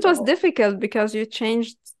 I guess it was No. difficult because you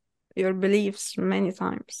changed your beliefs many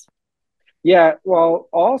times. Yeah, well,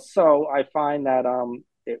 also I find that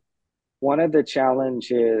one of the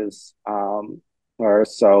challenges or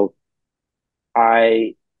so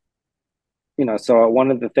I so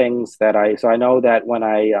one of the things that I know that when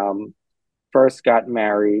I first got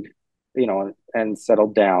married, and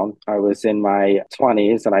settled down, I was in my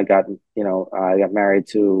 20s and I got married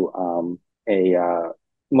to a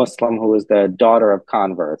Muslim who was the daughter of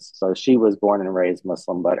converts. So she was born and raised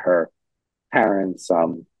Muslim, but her parents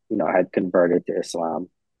had converted to Islam.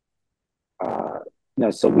 Uh,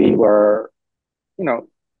 so we were, you know,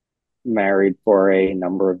 married for a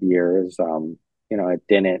number of years. It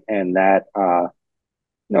didn't, and that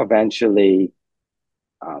eventually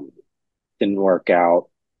um, didn't work out.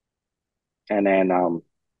 And then Was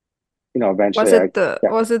eventually I it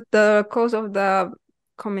the cause of the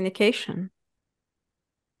communication?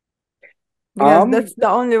 Because um that's the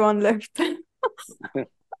only one left.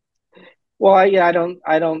 well I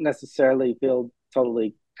don't necessarily feel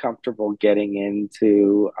totally comfortable getting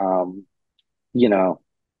into you know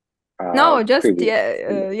No, just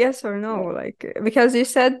previous yes or no, yeah like because you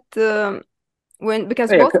said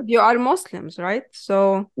because yeah both of you are Muslims, right?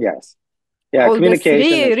 So yes yeah all the communication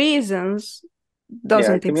three is reasons yeah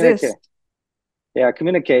doesn't communicate exist. yeah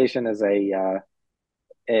communication is a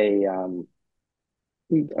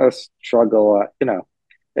struggle.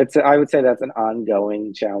 I would say that's an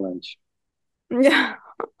ongoing challenge. Yeah.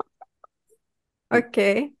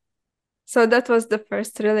 Okay. So that was the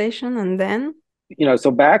first relation, and then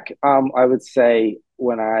So back, I would say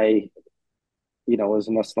when I, was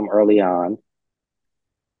Muslim early on,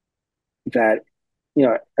 that,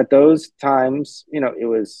 at those times, it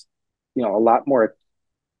was, a lot more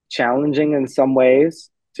challenging in some ways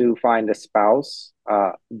to find a spouse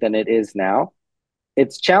than it is now.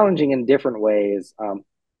 It's challenging in different ways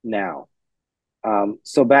now.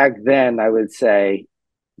 So back then, I would say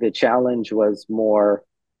the challenge was more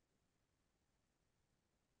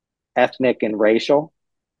ethnic and racial,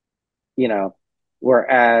 you know,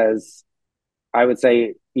 whereas I would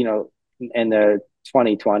say, in the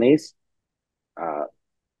 2020s, uh,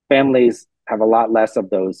 families have a lot less of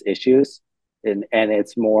those issues. And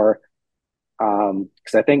it's more,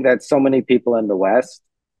 because I think that so many people in the West,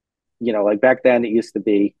 like back then it used to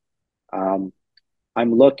be, um,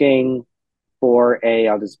 I'm looking for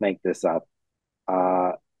I'll just make this up,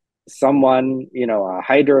 uh, someone, a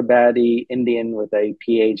Hyderabadi Indian with a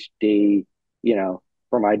PhD,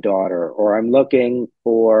 for my daughter, or I'm looking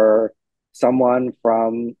for someone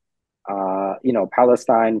from,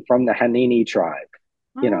 Palestine from the Hanini tribe,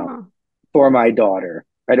 you know, ah, for my daughter.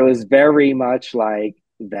 Right? It was very much like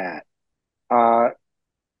that. Uh,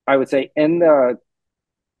 I would say in the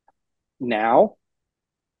now,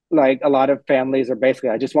 like a lot of families are basically,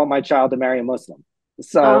 I just want my child to marry a Muslim.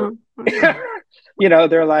 So, okay.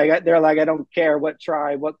 they're like, I don't care what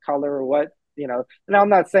tribe, what color, or what, and I'm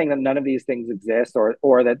not saying that none of these things exist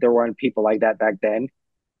or that there weren't people like that back then,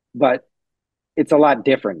 but it's a lot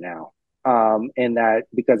different now. In that,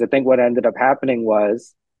 because I think what ended up happening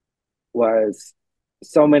was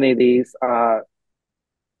so many of these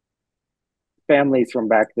families from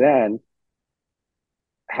back then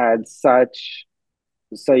had such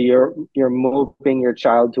so you're moving your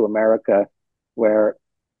child to America where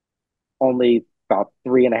only about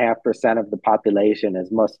 3.5% of the population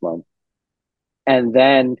is Muslim. And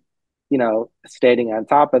then, stating on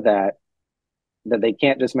top of that, that they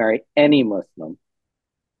can't just marry any Muslim.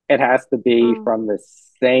 It has to be Oh, from the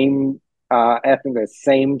same ethnic, the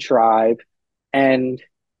same tribe, and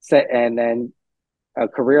and then a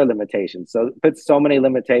career limitation. So it puts so many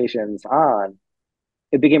limitations on.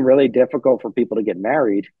 It became really difficult for people to get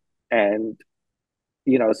married, and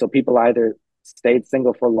so people either stayed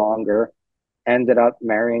single for longer, ended up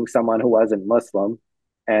marrying someone who wasn't Muslim,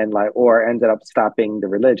 and or ended up stopping the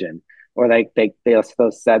religion, or they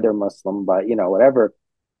still said they're Muslim, but whatever.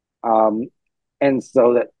 Um, and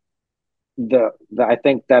so that I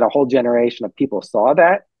think that a whole generation of people saw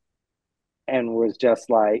that and was just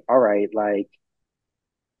like, all right, like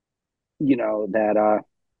that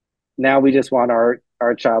now we just want our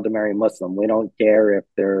child to marry Muslim. We don't care if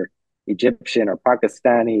they're Egyptian or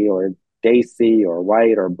Pakistani or Desi or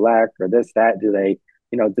white or black or this, that. Do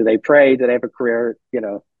they pray? Do they have a career?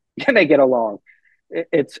 Can they get along?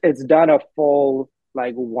 It's done a full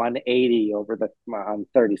like 180 over the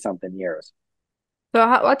 30 something years. so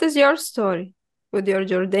what is your story with your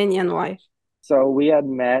Jordanian wife? So we had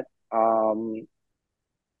met, you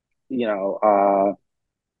know, uh,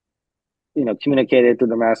 communicated through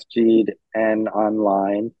the masjid and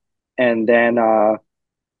online. And then, I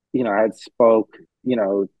had spoke, you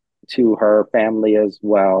know, to her family as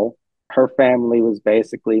well. Her family was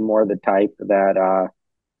basically more the type that,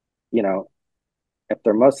 you know, if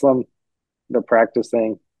they're Muslim, they're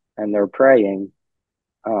practicing and they're praying,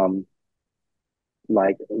 um,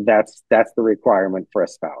 like that's the requirement for a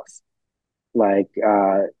spouse. Like,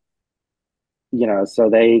 so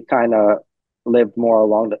they kind of lived more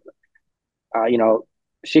along the, you know,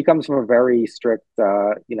 she comes from a very strict,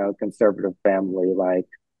 conservative family. Like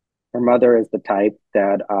her mother is the type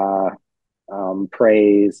that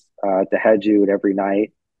prays tahajjud every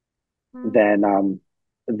night, Mm.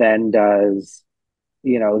 then does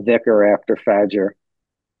dhikr after Fajr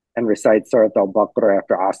and recites Surat al-Baqarah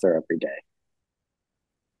after Asr every day.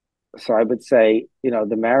 So I would say,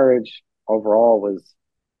 the marriage overall was,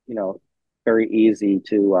 you know, very easy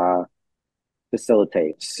to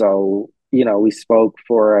facilitate. So, we spoke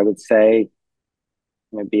for, I would say,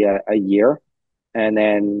 maybe a year, and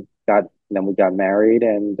then we got married,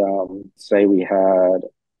 and say we had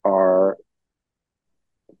our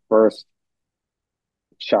first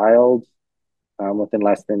child within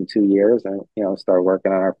less than 2 years, and started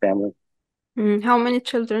working on our family. How many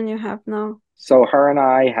children you have now? So her and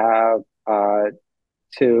I have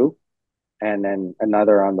two, and then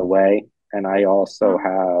another on the way. And I also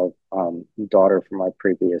Oh. have a daughter from my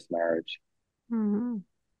previous marriage. Mhm.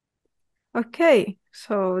 Okay,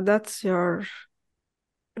 so that's your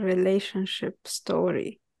relationship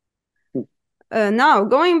story. Now,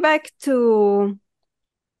 going back to,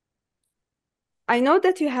 I know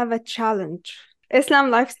that you have a challenge, Islam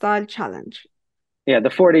lifestyle challenge, Yeah, the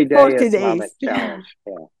 40-day 40 Islamic days. Yeah. challenge.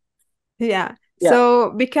 Yeah. Yeah. Yeah.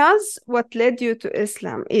 So, because what led you to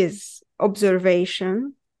Islam is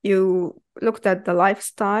observation, you looked at the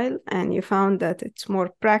lifestyle and you found that it's more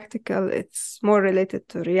practical, it's more related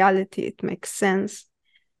to reality, it makes sense.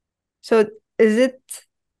 So, is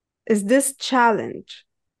this challenge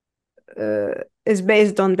is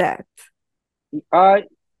based on that? Uh,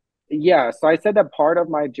 yeah. So I said that part of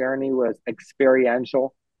my journey was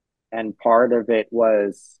experiential and part of it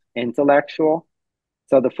was intellectual.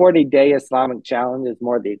 So the 40-day Islamic challenge is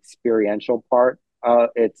more the experiential part.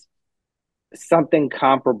 It's something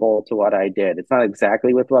comparable to what I did. It's not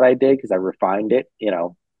exactly with what I did because I refined it,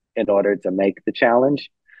 in order to make the challenge,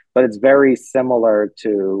 but it's very similar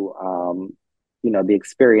to, the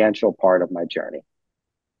experiential part of my journey.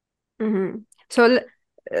 Mm-hmm. So,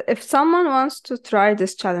 if someone wants to try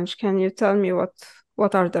this challenge, can you tell me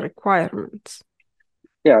what are the requirements?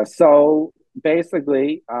 Yeah. So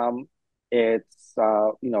basically, it's,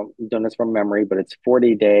 doing this from memory, but it's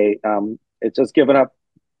 40-day. It's just giving up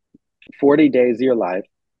 40 days of your life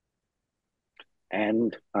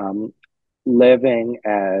and living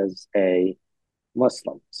as a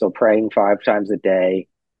Muslim. So praying 5 times a day,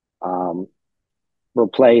 um,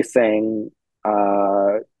 replacing,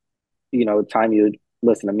 time you'd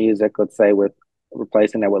listen to music, let's say, with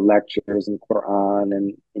replacing that with lectures and Quran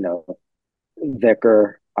and,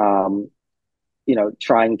 dhikr,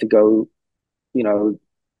 trying to go, you know,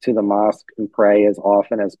 to the mosque and pray as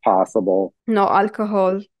often as possible. No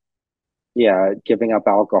alcohol. Yeah, giving up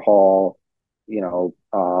alcohol,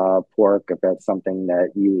 pork if that's something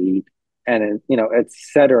that you eat, and et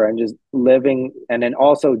cetera, and just living, and then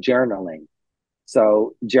also journaling.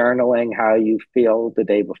 So journaling how you feel the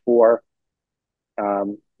day before,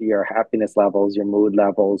 your happiness levels, your mood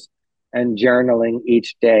levels, and journaling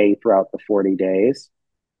each day throughout the 40 days.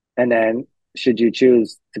 And then, should you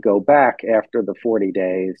choose to go back after the 40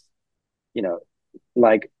 days, you know,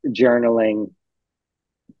 like journaling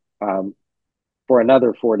um, for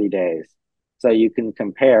another 40 days. So you can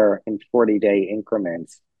compare in 40-day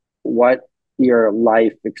increments what your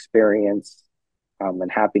life experience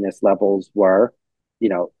and happiness levels were,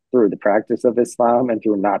 through the practice of Islam and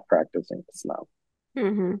through not practicing Islam.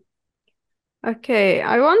 Mm-hmm. Okay,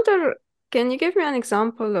 I wonder, can you give me an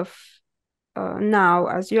example of now,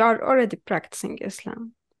 as you are already practicing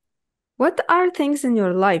Islam, what are things in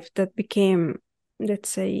your life that became, let's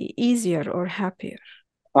say, easier or happier?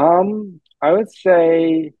 I would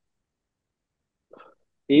say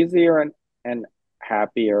easier and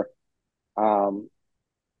happier. Um,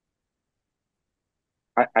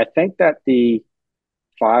 I think that the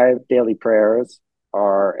 5 daily prayers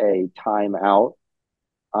are a time out.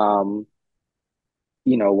 Um,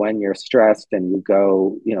 when you're stressed and you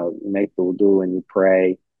go, you make the wudu and you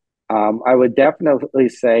pray. I would definitely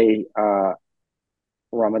say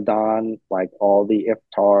Ramadan, like all the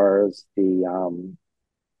iftars, the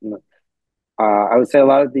I would say a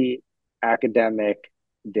lot of the academic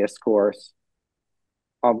discourse.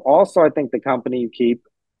 Also, I think the company you keep,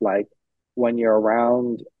 like when you're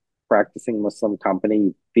around practicing Muslim company,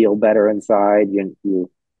 you feel better inside.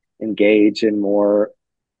 You engage in more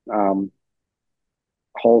um,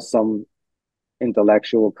 wholesome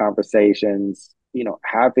intellectual conversations.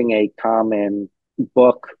 Having a common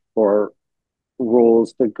book or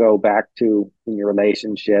rules to go back to in your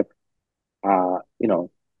relationship, uh, you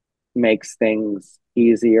know, makes things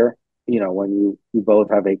easier. When you both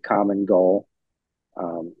have a common goal.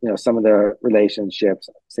 Some of the relationships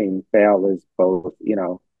I've seen fail is both,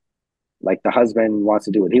 like the husband wants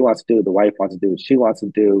to do what he wants to do, the wife wants to do what she wants to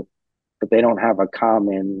do, but they don't have a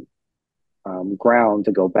common ground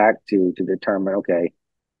to go back to determine, okay,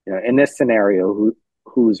 in this scenario,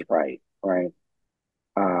 who's right, right?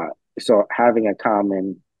 Uh, so having a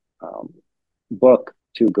common um, book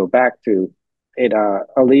to go back to, it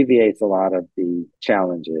alleviates a lot of the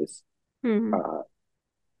challenges. Mhm. Uh,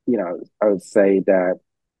 I would say that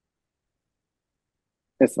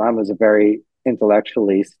Islam is a very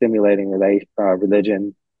intellectually stimulating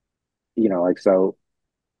religion. Like so,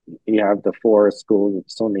 you have the four schools of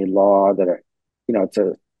Sunni law that are,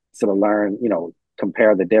 to sort of learn,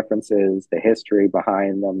 compare the differences, the history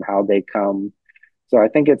behind them, how they come. So I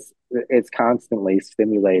think it's constantly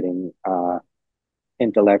stimulating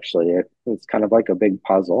intellectually. It's kind of like a big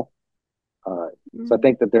puzzle. So I Mhm.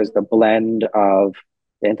 think that there's the blend of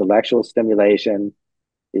the intellectual stimulation,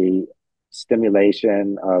 the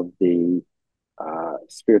stimulation of the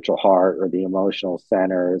spiritual heart or the emotional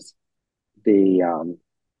centers, the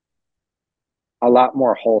a lot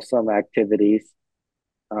more wholesome activities,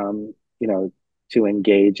 um, you know, to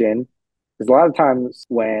engage in. Because a lot of times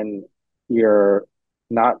when you're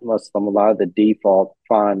not Muslim, a lot of the default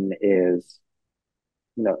fun is,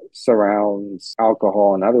 surrounds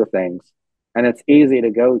alcohol and other things, and it's easy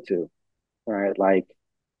to go to, right? Like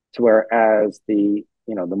to whereas the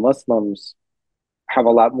Muslims have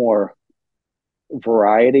a lot more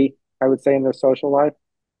variety, I would say, in their social life.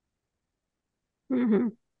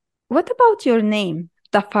 Mhm. What about your name,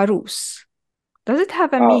 the Faroos? Does it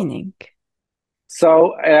have a Uh, meaning?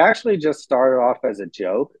 so it actually just started off as a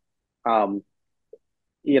joke. Um,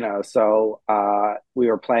 we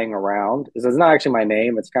were playing around. This is not actually my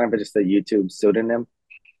name. It's kind of just a YouTube pseudonym.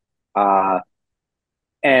 Uh,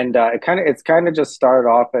 and it's kind of just started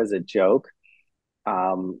off as a joke.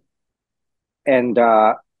 Um, and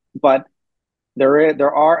but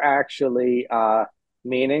there are actually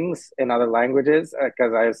meanings in other languages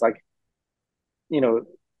because I was like, you know,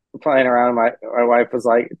 playing around. My wife was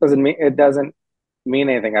like, it doesn't mean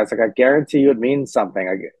anything. I was like, I guarantee you it means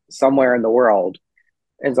something. Somewhere in the world.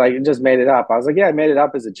 It's like you just made it up. I was like, yeah, I made it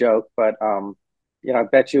up as a joke, but I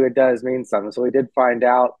bet you it does mean something. So we did find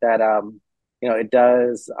out that it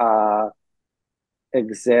does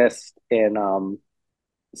exist in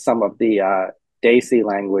some of the Desi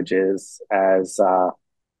languages as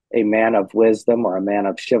a man of wisdom or a man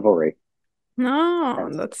of chivalry. No,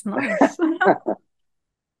 And that's nice.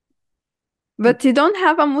 But you don't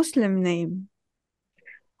have a Muslim name.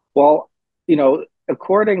 well,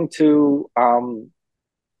 according to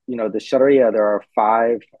the Sharia, there are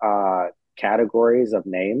five categories of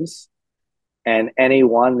names, and any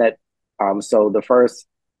one that so the first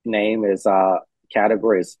name is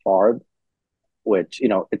category is fard, which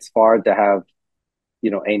it's fard to have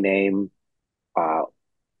a name uh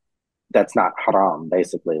that's not haram,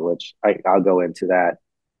 basically, which I'll go into that.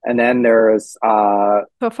 And then there's So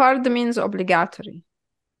fard means obligatory.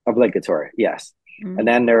 obligatory, yes. And Mm.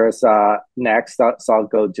 then there's next, so I'll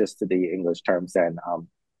go just to the English terms then.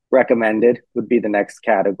 Recommended would be the next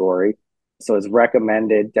category. So it's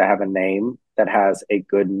recommended to have a name that has a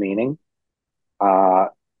good meaning. Uh,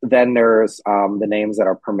 then there's the names that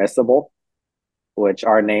are permissible, which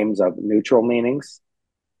are names of neutral meanings.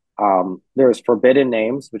 There's forbidden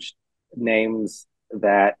names, which names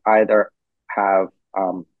that either have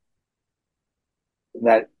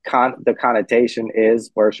the connotation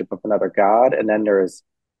is worship of another god, and then there's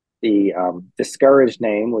the discouraged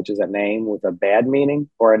name, which is a name with a bad meaning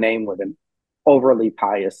or a name with an overly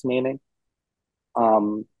pious meaning.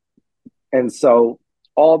 Um, and so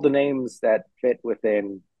all the names that fit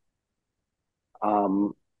within,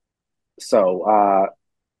 um, so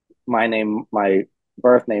my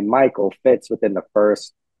birth name Michael fits within the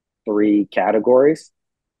first three categories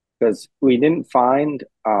because we didn't find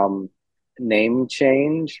name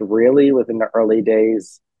change really within the early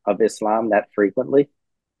days of Islam that frequently.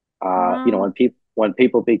 Ah. When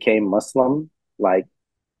people became Muslim, like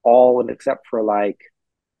all except for like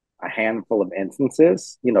a handful of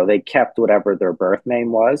instances, they kept whatever their birth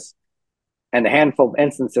name was. And the handful of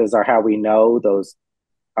instances are how we know those,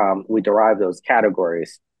 we derive those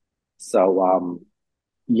categories. So,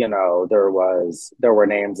 there were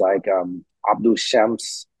names like Abdul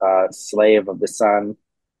Shams, slave of the sun,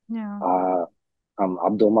 Yeah.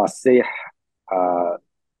 Abdul Masih, uh,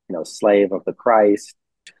 slave of the Christ,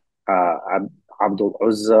 Abdul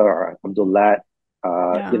Uzza or Abdullah,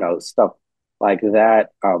 Yeah. stuff like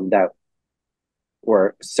that, that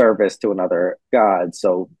were service to another god.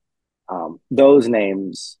 So those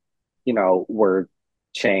names, were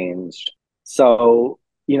changed. So,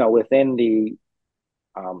 within the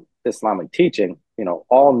Islamic teaching,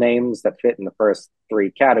 all names that fit in the first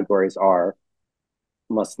three categories are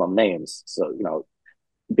Muslim names. So,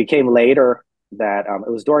 it became later that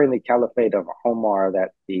it was during the Caliphate of Omar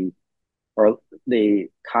that the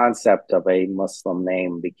concept of a Muslim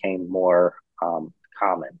name became more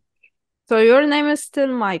common. So your name is still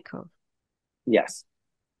Michael. Yes.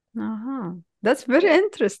 Uh-huh. That's very Yeah.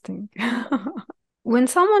 interesting. When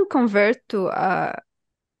someone convert to a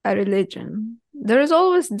religion, there is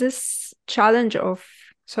always this challenge of,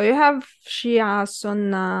 so you have Shia,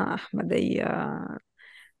 Sunnah, Ahmadiyya.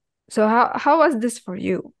 So how was this for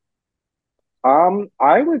you?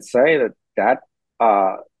 I would say that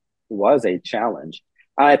uh, was a challenge.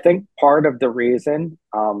 I think part of the reason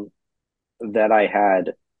that I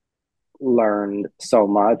had learned so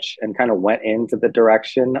much and kind of went into the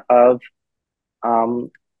direction of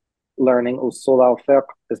um, learning usul al-fiqh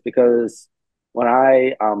is because when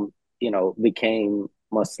I became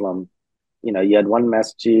Muslim, you had one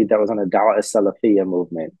masjid that was on the Dawah Salafiyya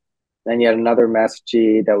movement. Then you had another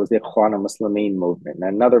masjid that was the Ikhwan al-Muslimin movement. And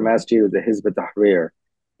another masjid was the Hizb ut-Tahrir.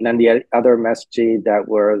 And then the other masjid that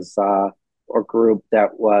was, or group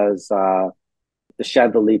that was the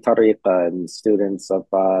Shadhali Tariqa and students of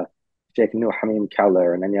Sheikh Nuh Hamim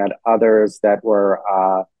Keller. And then you had others that were,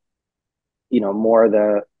 more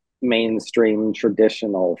the mainstream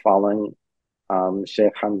traditional following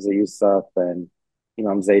Sheikh Hamza Yusuf and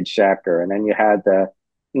Imam Zaid Shakir. And then you had the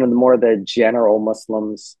more the general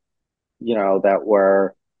Muslims, that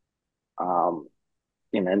were,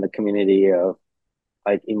 in the community of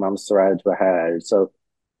like Imam Suraj Bahaj. So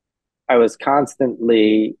I was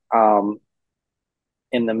constantly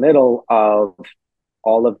in the middle of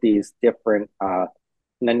all of these different, and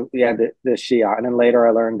then we had the Shia, and then later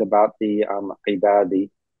I learned about the Ibadi.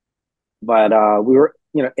 But we were,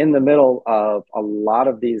 in the middle of a lot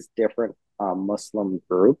of these different Muslim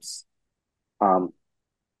groups um,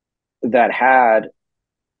 that had,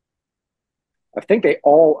 I think they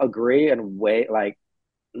all agree and way like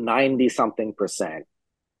 90 something percent,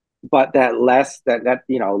 but that less than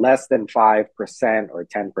 5% or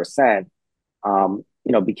 10%,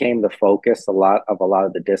 became the focus a lot of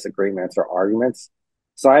the disagreements or arguments.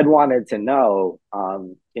 So I'd wanted to know,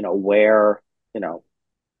 where,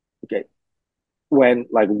 okay, when,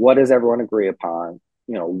 like, what does everyone agree upon?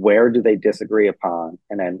 Where do they disagree upon?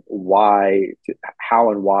 And then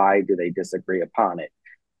how and why do they disagree upon it?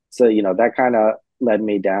 So, that kind of led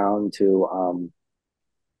me down to,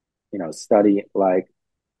 study, like,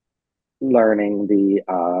 learning the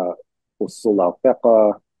usul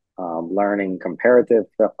al-fiqh, learning comparative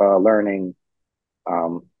fiqh, learning,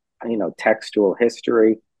 textual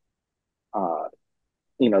history.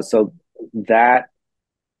 So that,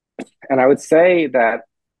 and I would say that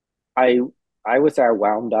I I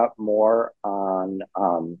wound up more on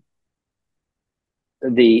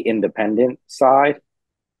the independent side.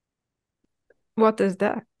 What is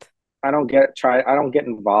that? I don't get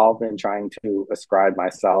involved in trying to ascribe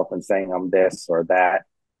myself and saying I'm this or that.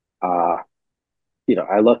 Uh,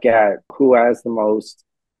 I look at who has the most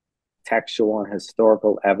textual and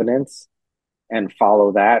historical evidence and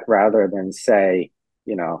follow that rather than say,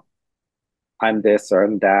 I'm this or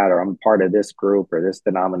I'm that or I'm part of this group or this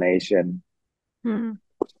denomination. Hmm.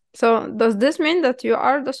 So does this mean that you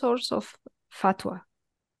are the source of fatwa?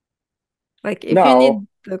 Like if you No, need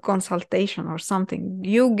the consultation or something,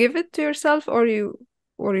 you give it to yourself or you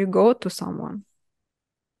go to someone.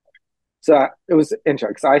 so it was interesting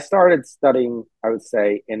because I started studying, I would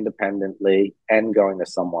say, independently and going to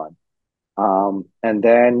someone. And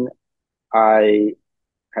then I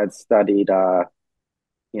had studied,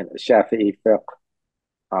 Shafi'i fiqh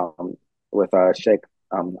um, with Sheikh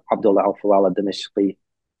Abdullah Al-Falala Dimishqi.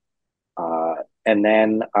 And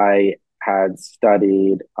then I had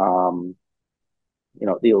studied,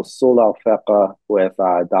 the Usul al-Fiqh with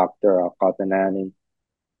Dr. Qatanani.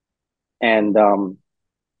 And,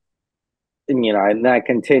 and I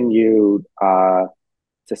continued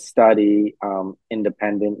to study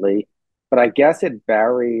independently. But I guess it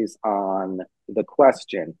varies on the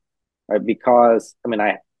question, right? Because, I mean,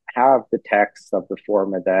 I have the texts of the four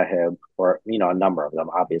madahib, or a number of them,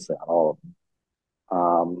 obviously not all of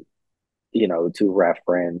them, to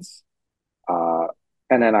reference.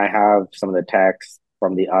 And then I have some of the texts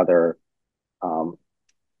from the other um,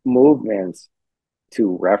 movements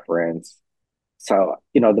to reference. So,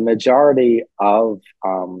 the majority of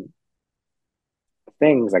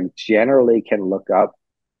things I generally can look up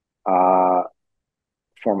uh,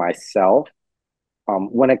 for myself.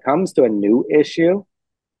 When it comes to a new issue,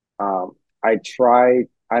 um, I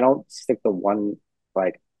don't stick to one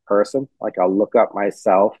like person. Like I'll look up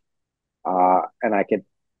myself, and I could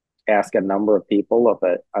ask a number of people of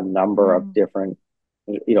a number of different,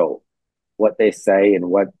 what they say and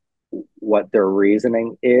what their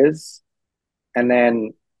reasoning is, and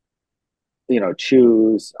then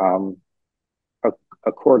choose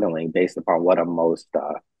accordingly based upon what I'm most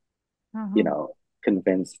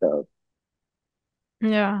convinced of.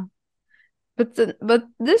 Yeah. But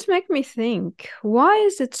this make me think, why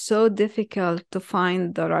is it so difficult to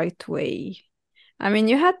find the right way? I mean,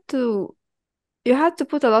 you had to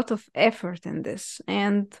put a lot of effort in this,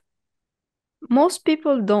 and most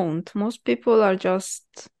people don't. Most people are just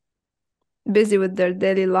busy with their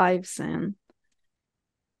daily lives. And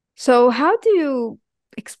so how do you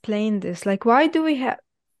explain this? Like, why do we have,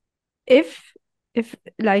 if if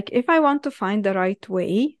I want to find the right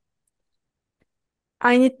way,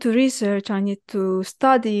 I need to research, I need to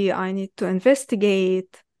study, I need to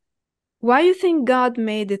investigate. Why do you think God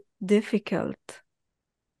made it difficult?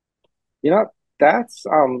 That's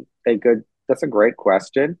that's a great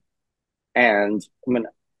question. And I mean,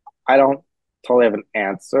 I don't totally have an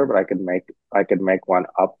answer, but I could make one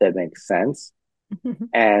up that makes sense.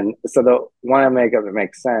 And so the one I make up that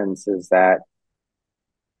makes sense is that,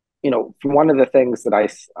 one of the things that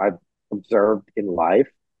I've observed in life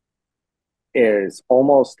is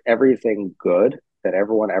almost everything good that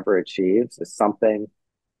everyone ever achieves is something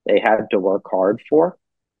they had to work hard for.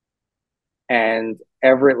 And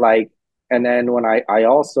and then when I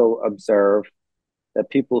also observe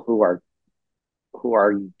that people who are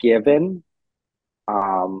given,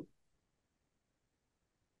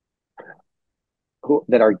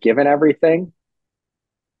 that are given everything,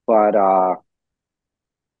 but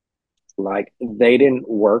like they didn't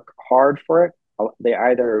work hard for it. They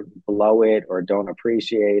either blow it or don't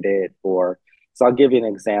appreciate it. So I'll give you an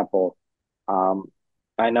example.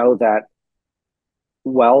 I know that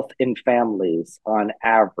wealth in families on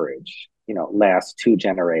average, last two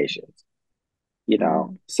generations.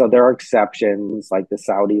 So there are exceptions, like the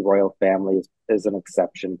Saudi royal family is an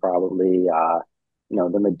exception, probably.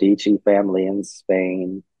 The Medici family in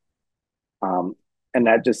Spain, and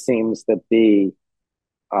that just seems to be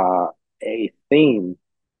a theme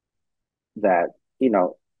that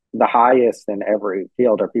the highest in every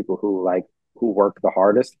field are people who work the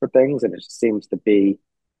hardest for things, and it just seems to be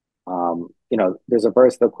there's a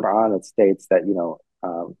verse in the Quran that states that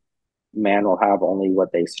man will have only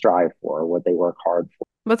what they strive for, what they work hard for.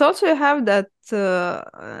 But also you have that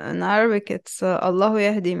in Arabic, it's Allahu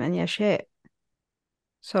yahdi man yasha.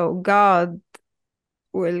 So God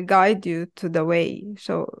will guide you to the way.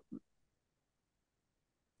 So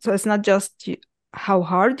it's not just how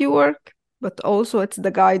hard you work, but also it's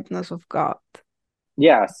the guidance of God.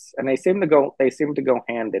 Yes, and they seem to go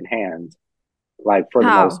hand in hand, like for the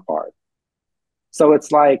most part. So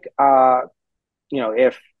it's like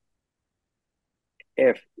if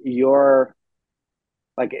you're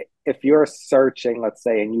if you're searching, let's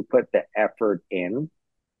say, and you put the effort in,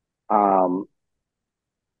 God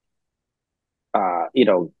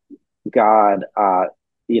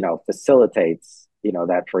facilitates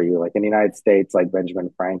that for you. Like in the United States, like Benjamin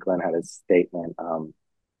Franklin had a statement,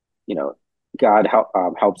 God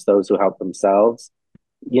helps those who help themselves.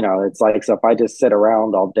 It's like, so if I just sit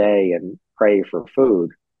around all day and pray for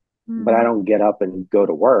food, but I don't get up and go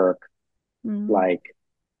to work, like,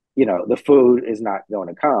 the food is not going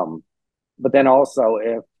to come. But then also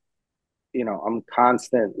if,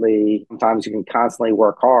 sometimes you can constantly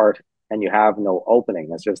work hard and you have no opening.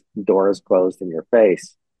 It's just doors closed in your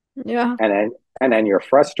face. Yeah. And then you're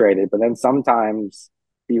frustrated, but then sometimes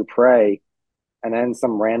you pray and then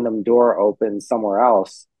some random door opens somewhere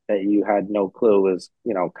else that you had no clue was,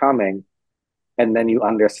 coming. And then you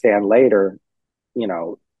understand later,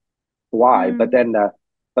 why. But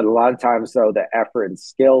a lot of times though, the effort and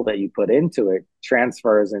skill that you put into it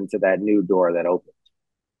transfers into that new door that opens.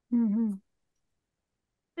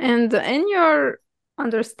 And in your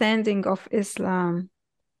understanding of Islam,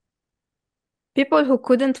 people who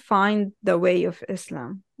couldn't find the way of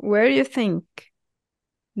Islam, where do you think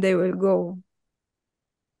they will go?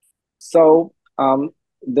 So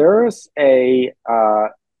there's a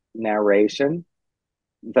narration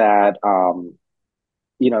that,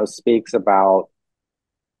 speaks about,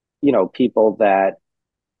 people that,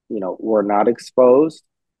 were not exposed,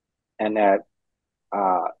 and that,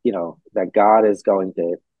 that God is going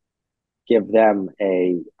to give them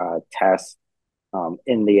a test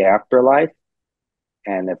in the afterlife.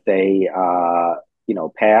 And if they,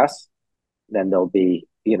 pass, then they'll be,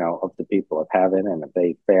 of the people of heaven. And if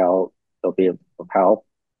they fail, they'll be of hell.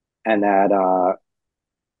 And that,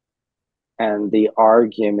 and the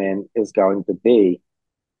argument is going to be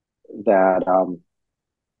that,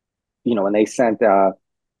 when they sent,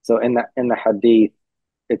 so in the hadith,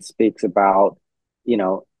 it speaks about, you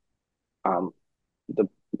know, um, the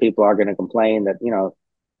people are going to complain that,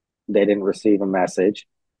 they didn't receive a message.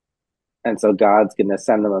 And so God's going to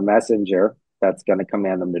send them a messenger that's going to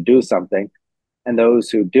command them to do something. And those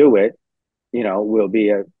who do it, will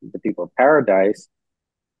be the people of paradise.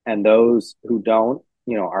 And those who don't,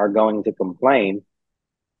 are going to complain.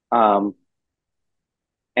 And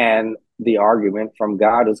the argument from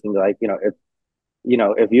God is going to be like,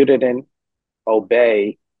 if you didn't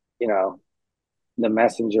obey, the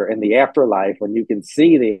messenger in the afterlife, when you can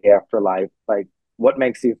see the afterlife, like, what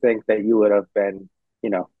makes you think that you would have been,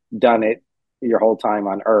 done it your whole time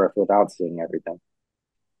on earth without seeing everything?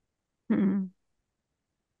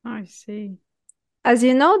 I see. As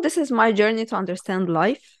you know, this is my journey to understand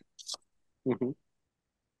life. Mm-hmm.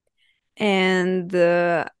 And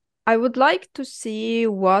I would like to see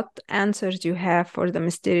what answers you have for the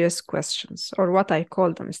mysterious questions, or what I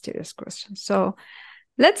call the mysterious questions. So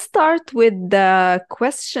let's start with the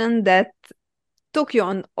question that took you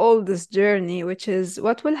on all this journey, which is,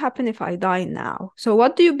 what will happen if I die now? So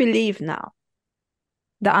what do you believe now?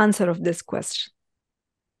 The answer of this question.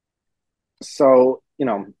 So,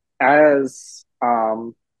 as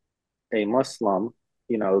a Muslim,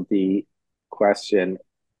 the question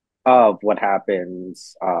of what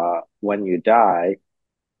happens when you die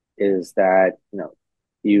is that,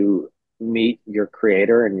 you meet your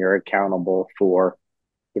creator and you're accountable for,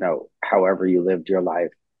 however you lived your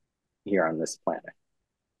life here on this planet.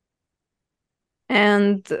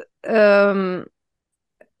 And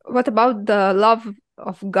what about the love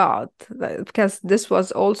of God? Because this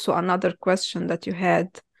was also another question that you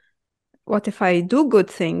had. What if I do good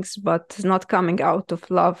things, but not coming out of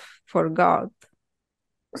love for God?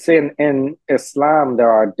 See, in Islam,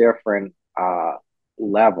 there are different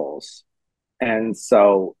levels. And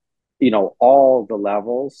so, all the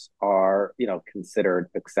levels are, considered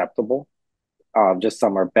acceptable. Just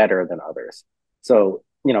some are better than others. So,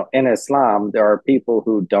 in Islam, there are people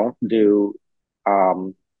who don't do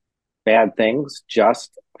bad things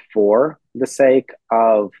just for the sake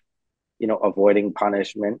of, avoiding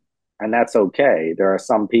punishment. And that's okay. There are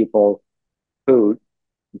some people who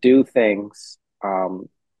do things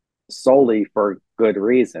solely for good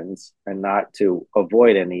reasons and not to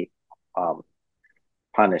avoid any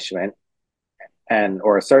punishment, and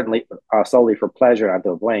or certainly solely for pleasure, not to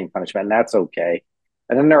avoid punishment, and that's okay.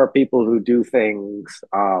 And then there are people who do things,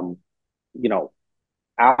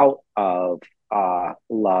 out of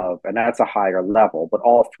love, and that's a higher level. But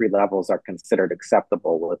all three levels are considered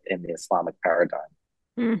acceptable within the Islamic paradigm.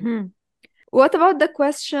 Mm-hmm. What about the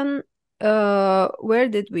question, where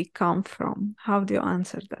did we come from? How do you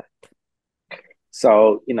answer that?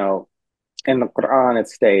 So, in the Quran, it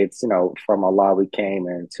states, from Allah we came,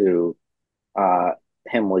 and to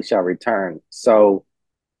him we shall return. So,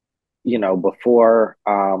 before,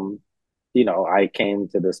 I came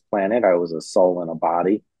to this planet, I was a soul in a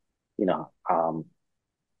body. The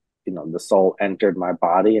soul entered my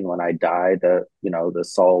body, and when I die, the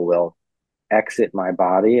soul will exit my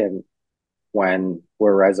body, and when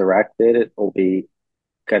we're resurrected, it will be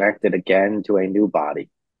connected again to a new body.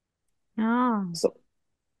 Oh. So,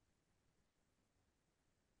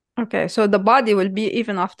 okay, so the body will be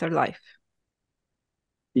even after life.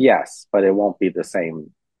 yes, but it won't be the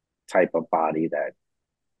same type of body that,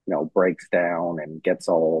 breaks down and gets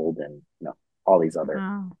old, and, all these other.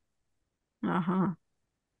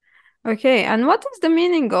 Okay, and what is the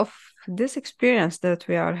meaning of this experience that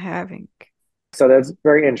we are having? So that's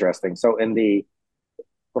very interesting. So in the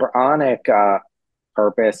Quranic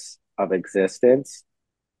purpose of existence,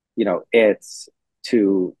 it's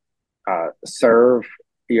to serve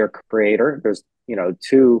your creator. There's,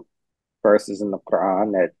 two verses in the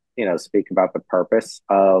Quran that, speak about the purpose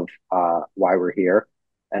of why we're here.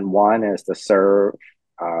 And one is to serve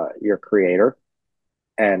your creator.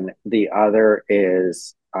 And the other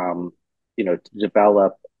is, to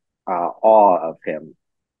develop awe of him.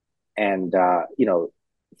 And,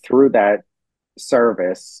 through that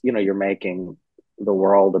service, you're making the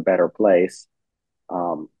world a better place.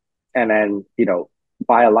 And then,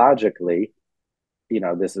 biologically,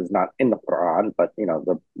 this is not in the Quran, but,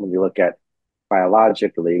 when you look at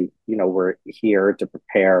biologically, we're here to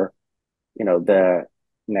prepare, the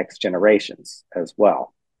next generations as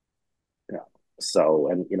well. You know, so,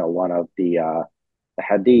 and, one of the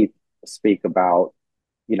hadith speak about,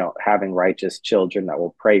 having righteous children that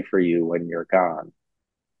will pray for you when you're gone.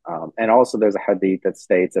 And also there's a hadith that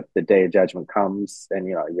states if the day of judgment comes and,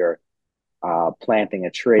 you're planting a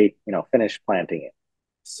tree, finish planting it.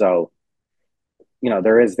 So,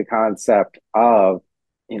 there is the concept of,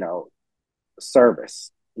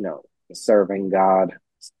 service, serving God,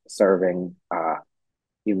 serving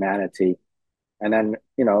humanity. And then,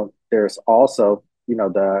 there's also,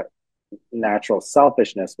 the natural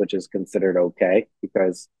selfishness, which is considered okay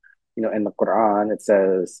because, in the Quran, it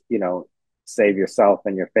says, save yourself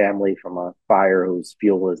and your family from a fire whose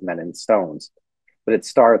fuel is men and stones. But it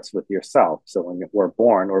starts with yourself. So when we're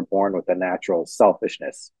born with a natural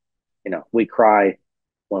selfishness. We cry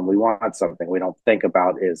when we want something. We don't think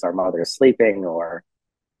about is our mother sleeping or,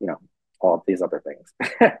 all of these other things.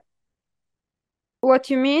 What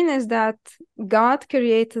you mean is that God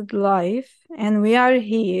created life and we are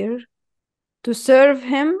here to serve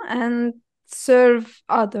him and serve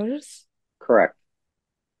others. Correct.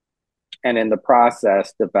 And in the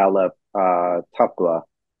process, develop taqwa,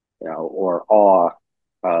 or awe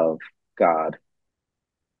of God.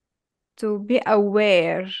 To be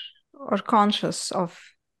aware or conscious of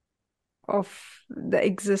the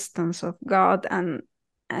existence of God and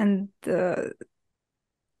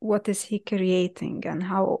what is he creating and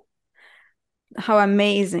how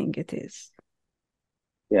amazing it is.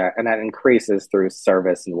 Yeah, and that increases through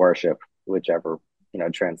service and worship, whichever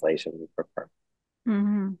translation you prefer.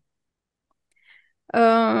 Mm-hmm.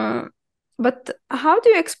 But how do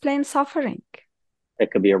you explain suffering?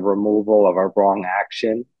 It could be a removal of a wrong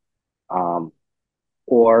action,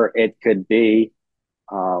 or it could be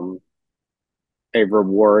a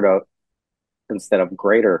reward of instead of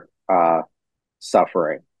greater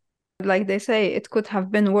suffering. Like they say, it could have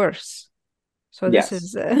been worse. So this Yes.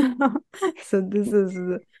 is so this is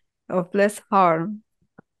of less harm.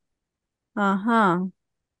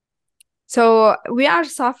 So we are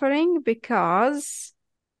suffering because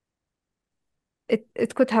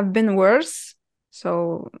it could have been worse.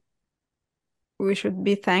 So we should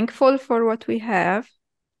be thankful for what we have.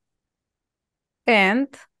 And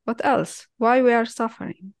what else? Why we are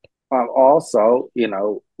suffering? Also,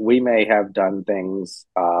 we may have done things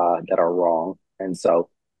that are wrong, and so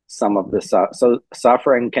some of the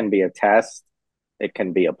suffering can be a test, it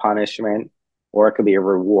can be a punishment, or it could be a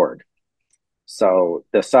reward. So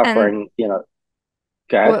the suffering,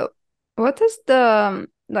 well, what is the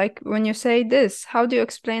like when you say this? How do you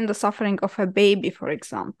explain the suffering of a baby, for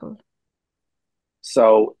example?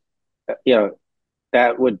 So,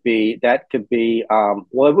 that could be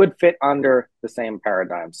well, it would fit under the same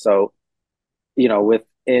paradigm. So,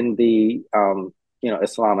 within the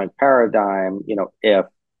Islamic paradigm, if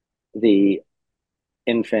the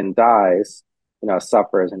infant dies,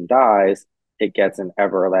 suffers and dies, it gets an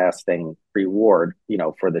everlasting reward,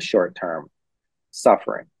 for the short term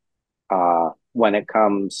suffering. When it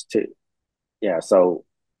comes to so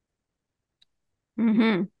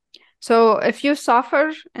Mm-hmm. So if you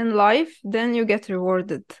suffer in life, then you get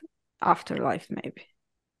rewarded after life, maybe.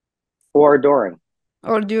 Or during.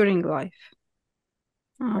 Or during life.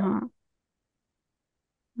 Mm-hmm.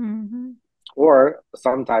 Or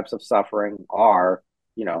some types of suffering are,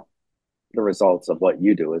 the results of what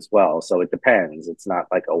you do as well. So it depends. It's not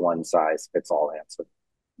like a one size fits all answer.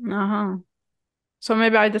 So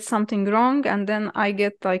maybe I did something wrong and then I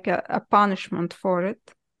get like a punishment for it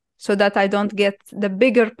so that I don't get the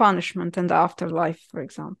bigger punishment in the afterlife, for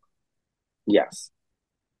example. Yes.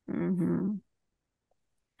 Mm-hmm.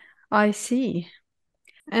 I see.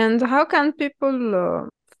 And how can people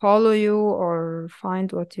follow you or find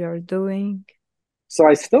what you're doing? So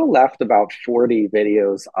I still left about 40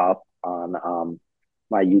 videos up on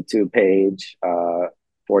my YouTube page,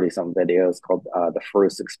 40 some videos called The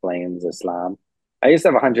Faroos Explains Islam. I used to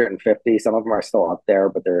have 150. Some of them are still up there,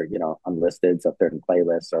 but they're, unlisted, so if they're in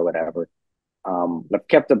playlists or whatever. I've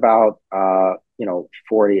kept about,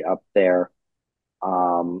 40 up there.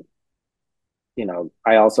 I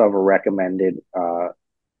also have a recommended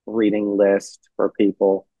reading list for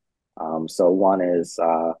people. So one is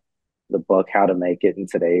the book How to Make It in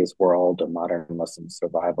Today's World, a Modern Muslim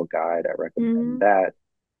Survival Guide. I recommend that.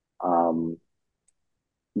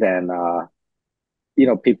 Then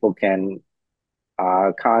people can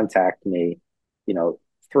contact me,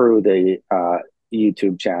 through the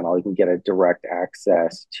YouTube channel. You can get a direct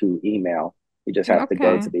access to email. You just have to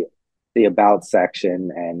go to the the about section,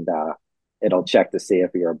 and it'll check to see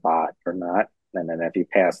if you're a bot or not. And then if you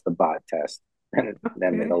pass the bot test, then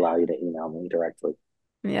Okay. it'll allow you to email me directly.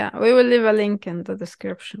 Yeah, we will leave a link in the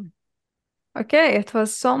description. Okay, it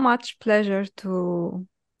was so much pleasure to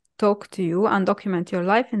talk to you and document your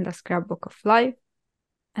life in the scrapbook of life.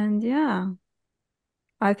 And yeah,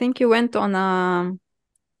 I think you went on a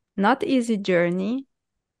not easy journey,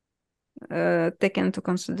 taking into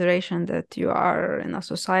consideration that you are in a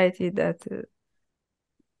society that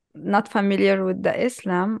not familiar with the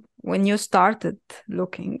Islam when you started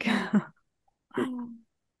looking.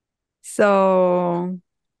 So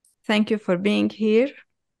thank you for being here.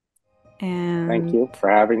 And Thank you for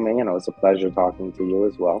having me, and it was a pleasure talking to you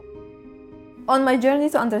as well. on my journey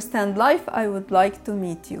to understand life, I would like to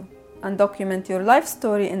meet you and document your life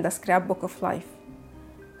story in the scrapbook of life.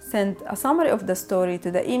 Send a summary of the story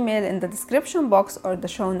to the email in the description box or the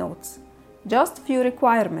show notes. Just few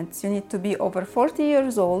requirements. You need to be over 40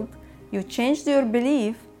 years old, you changed your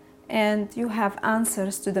belief, and you have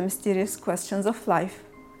answers to the mysterious questions of life.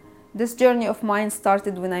 This journey of mine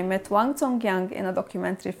started when I met Wang Zongyang in a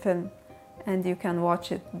documentary film, and you can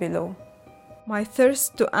watch it below. My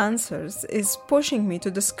thirst to answers is pushing me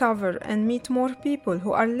to discover and meet more people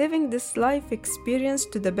who are living this life experience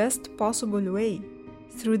to the best possible way,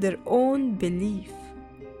 through their own belief.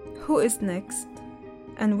 Who is next?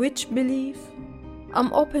 And which belief?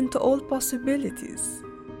 I'm open to all possibilities.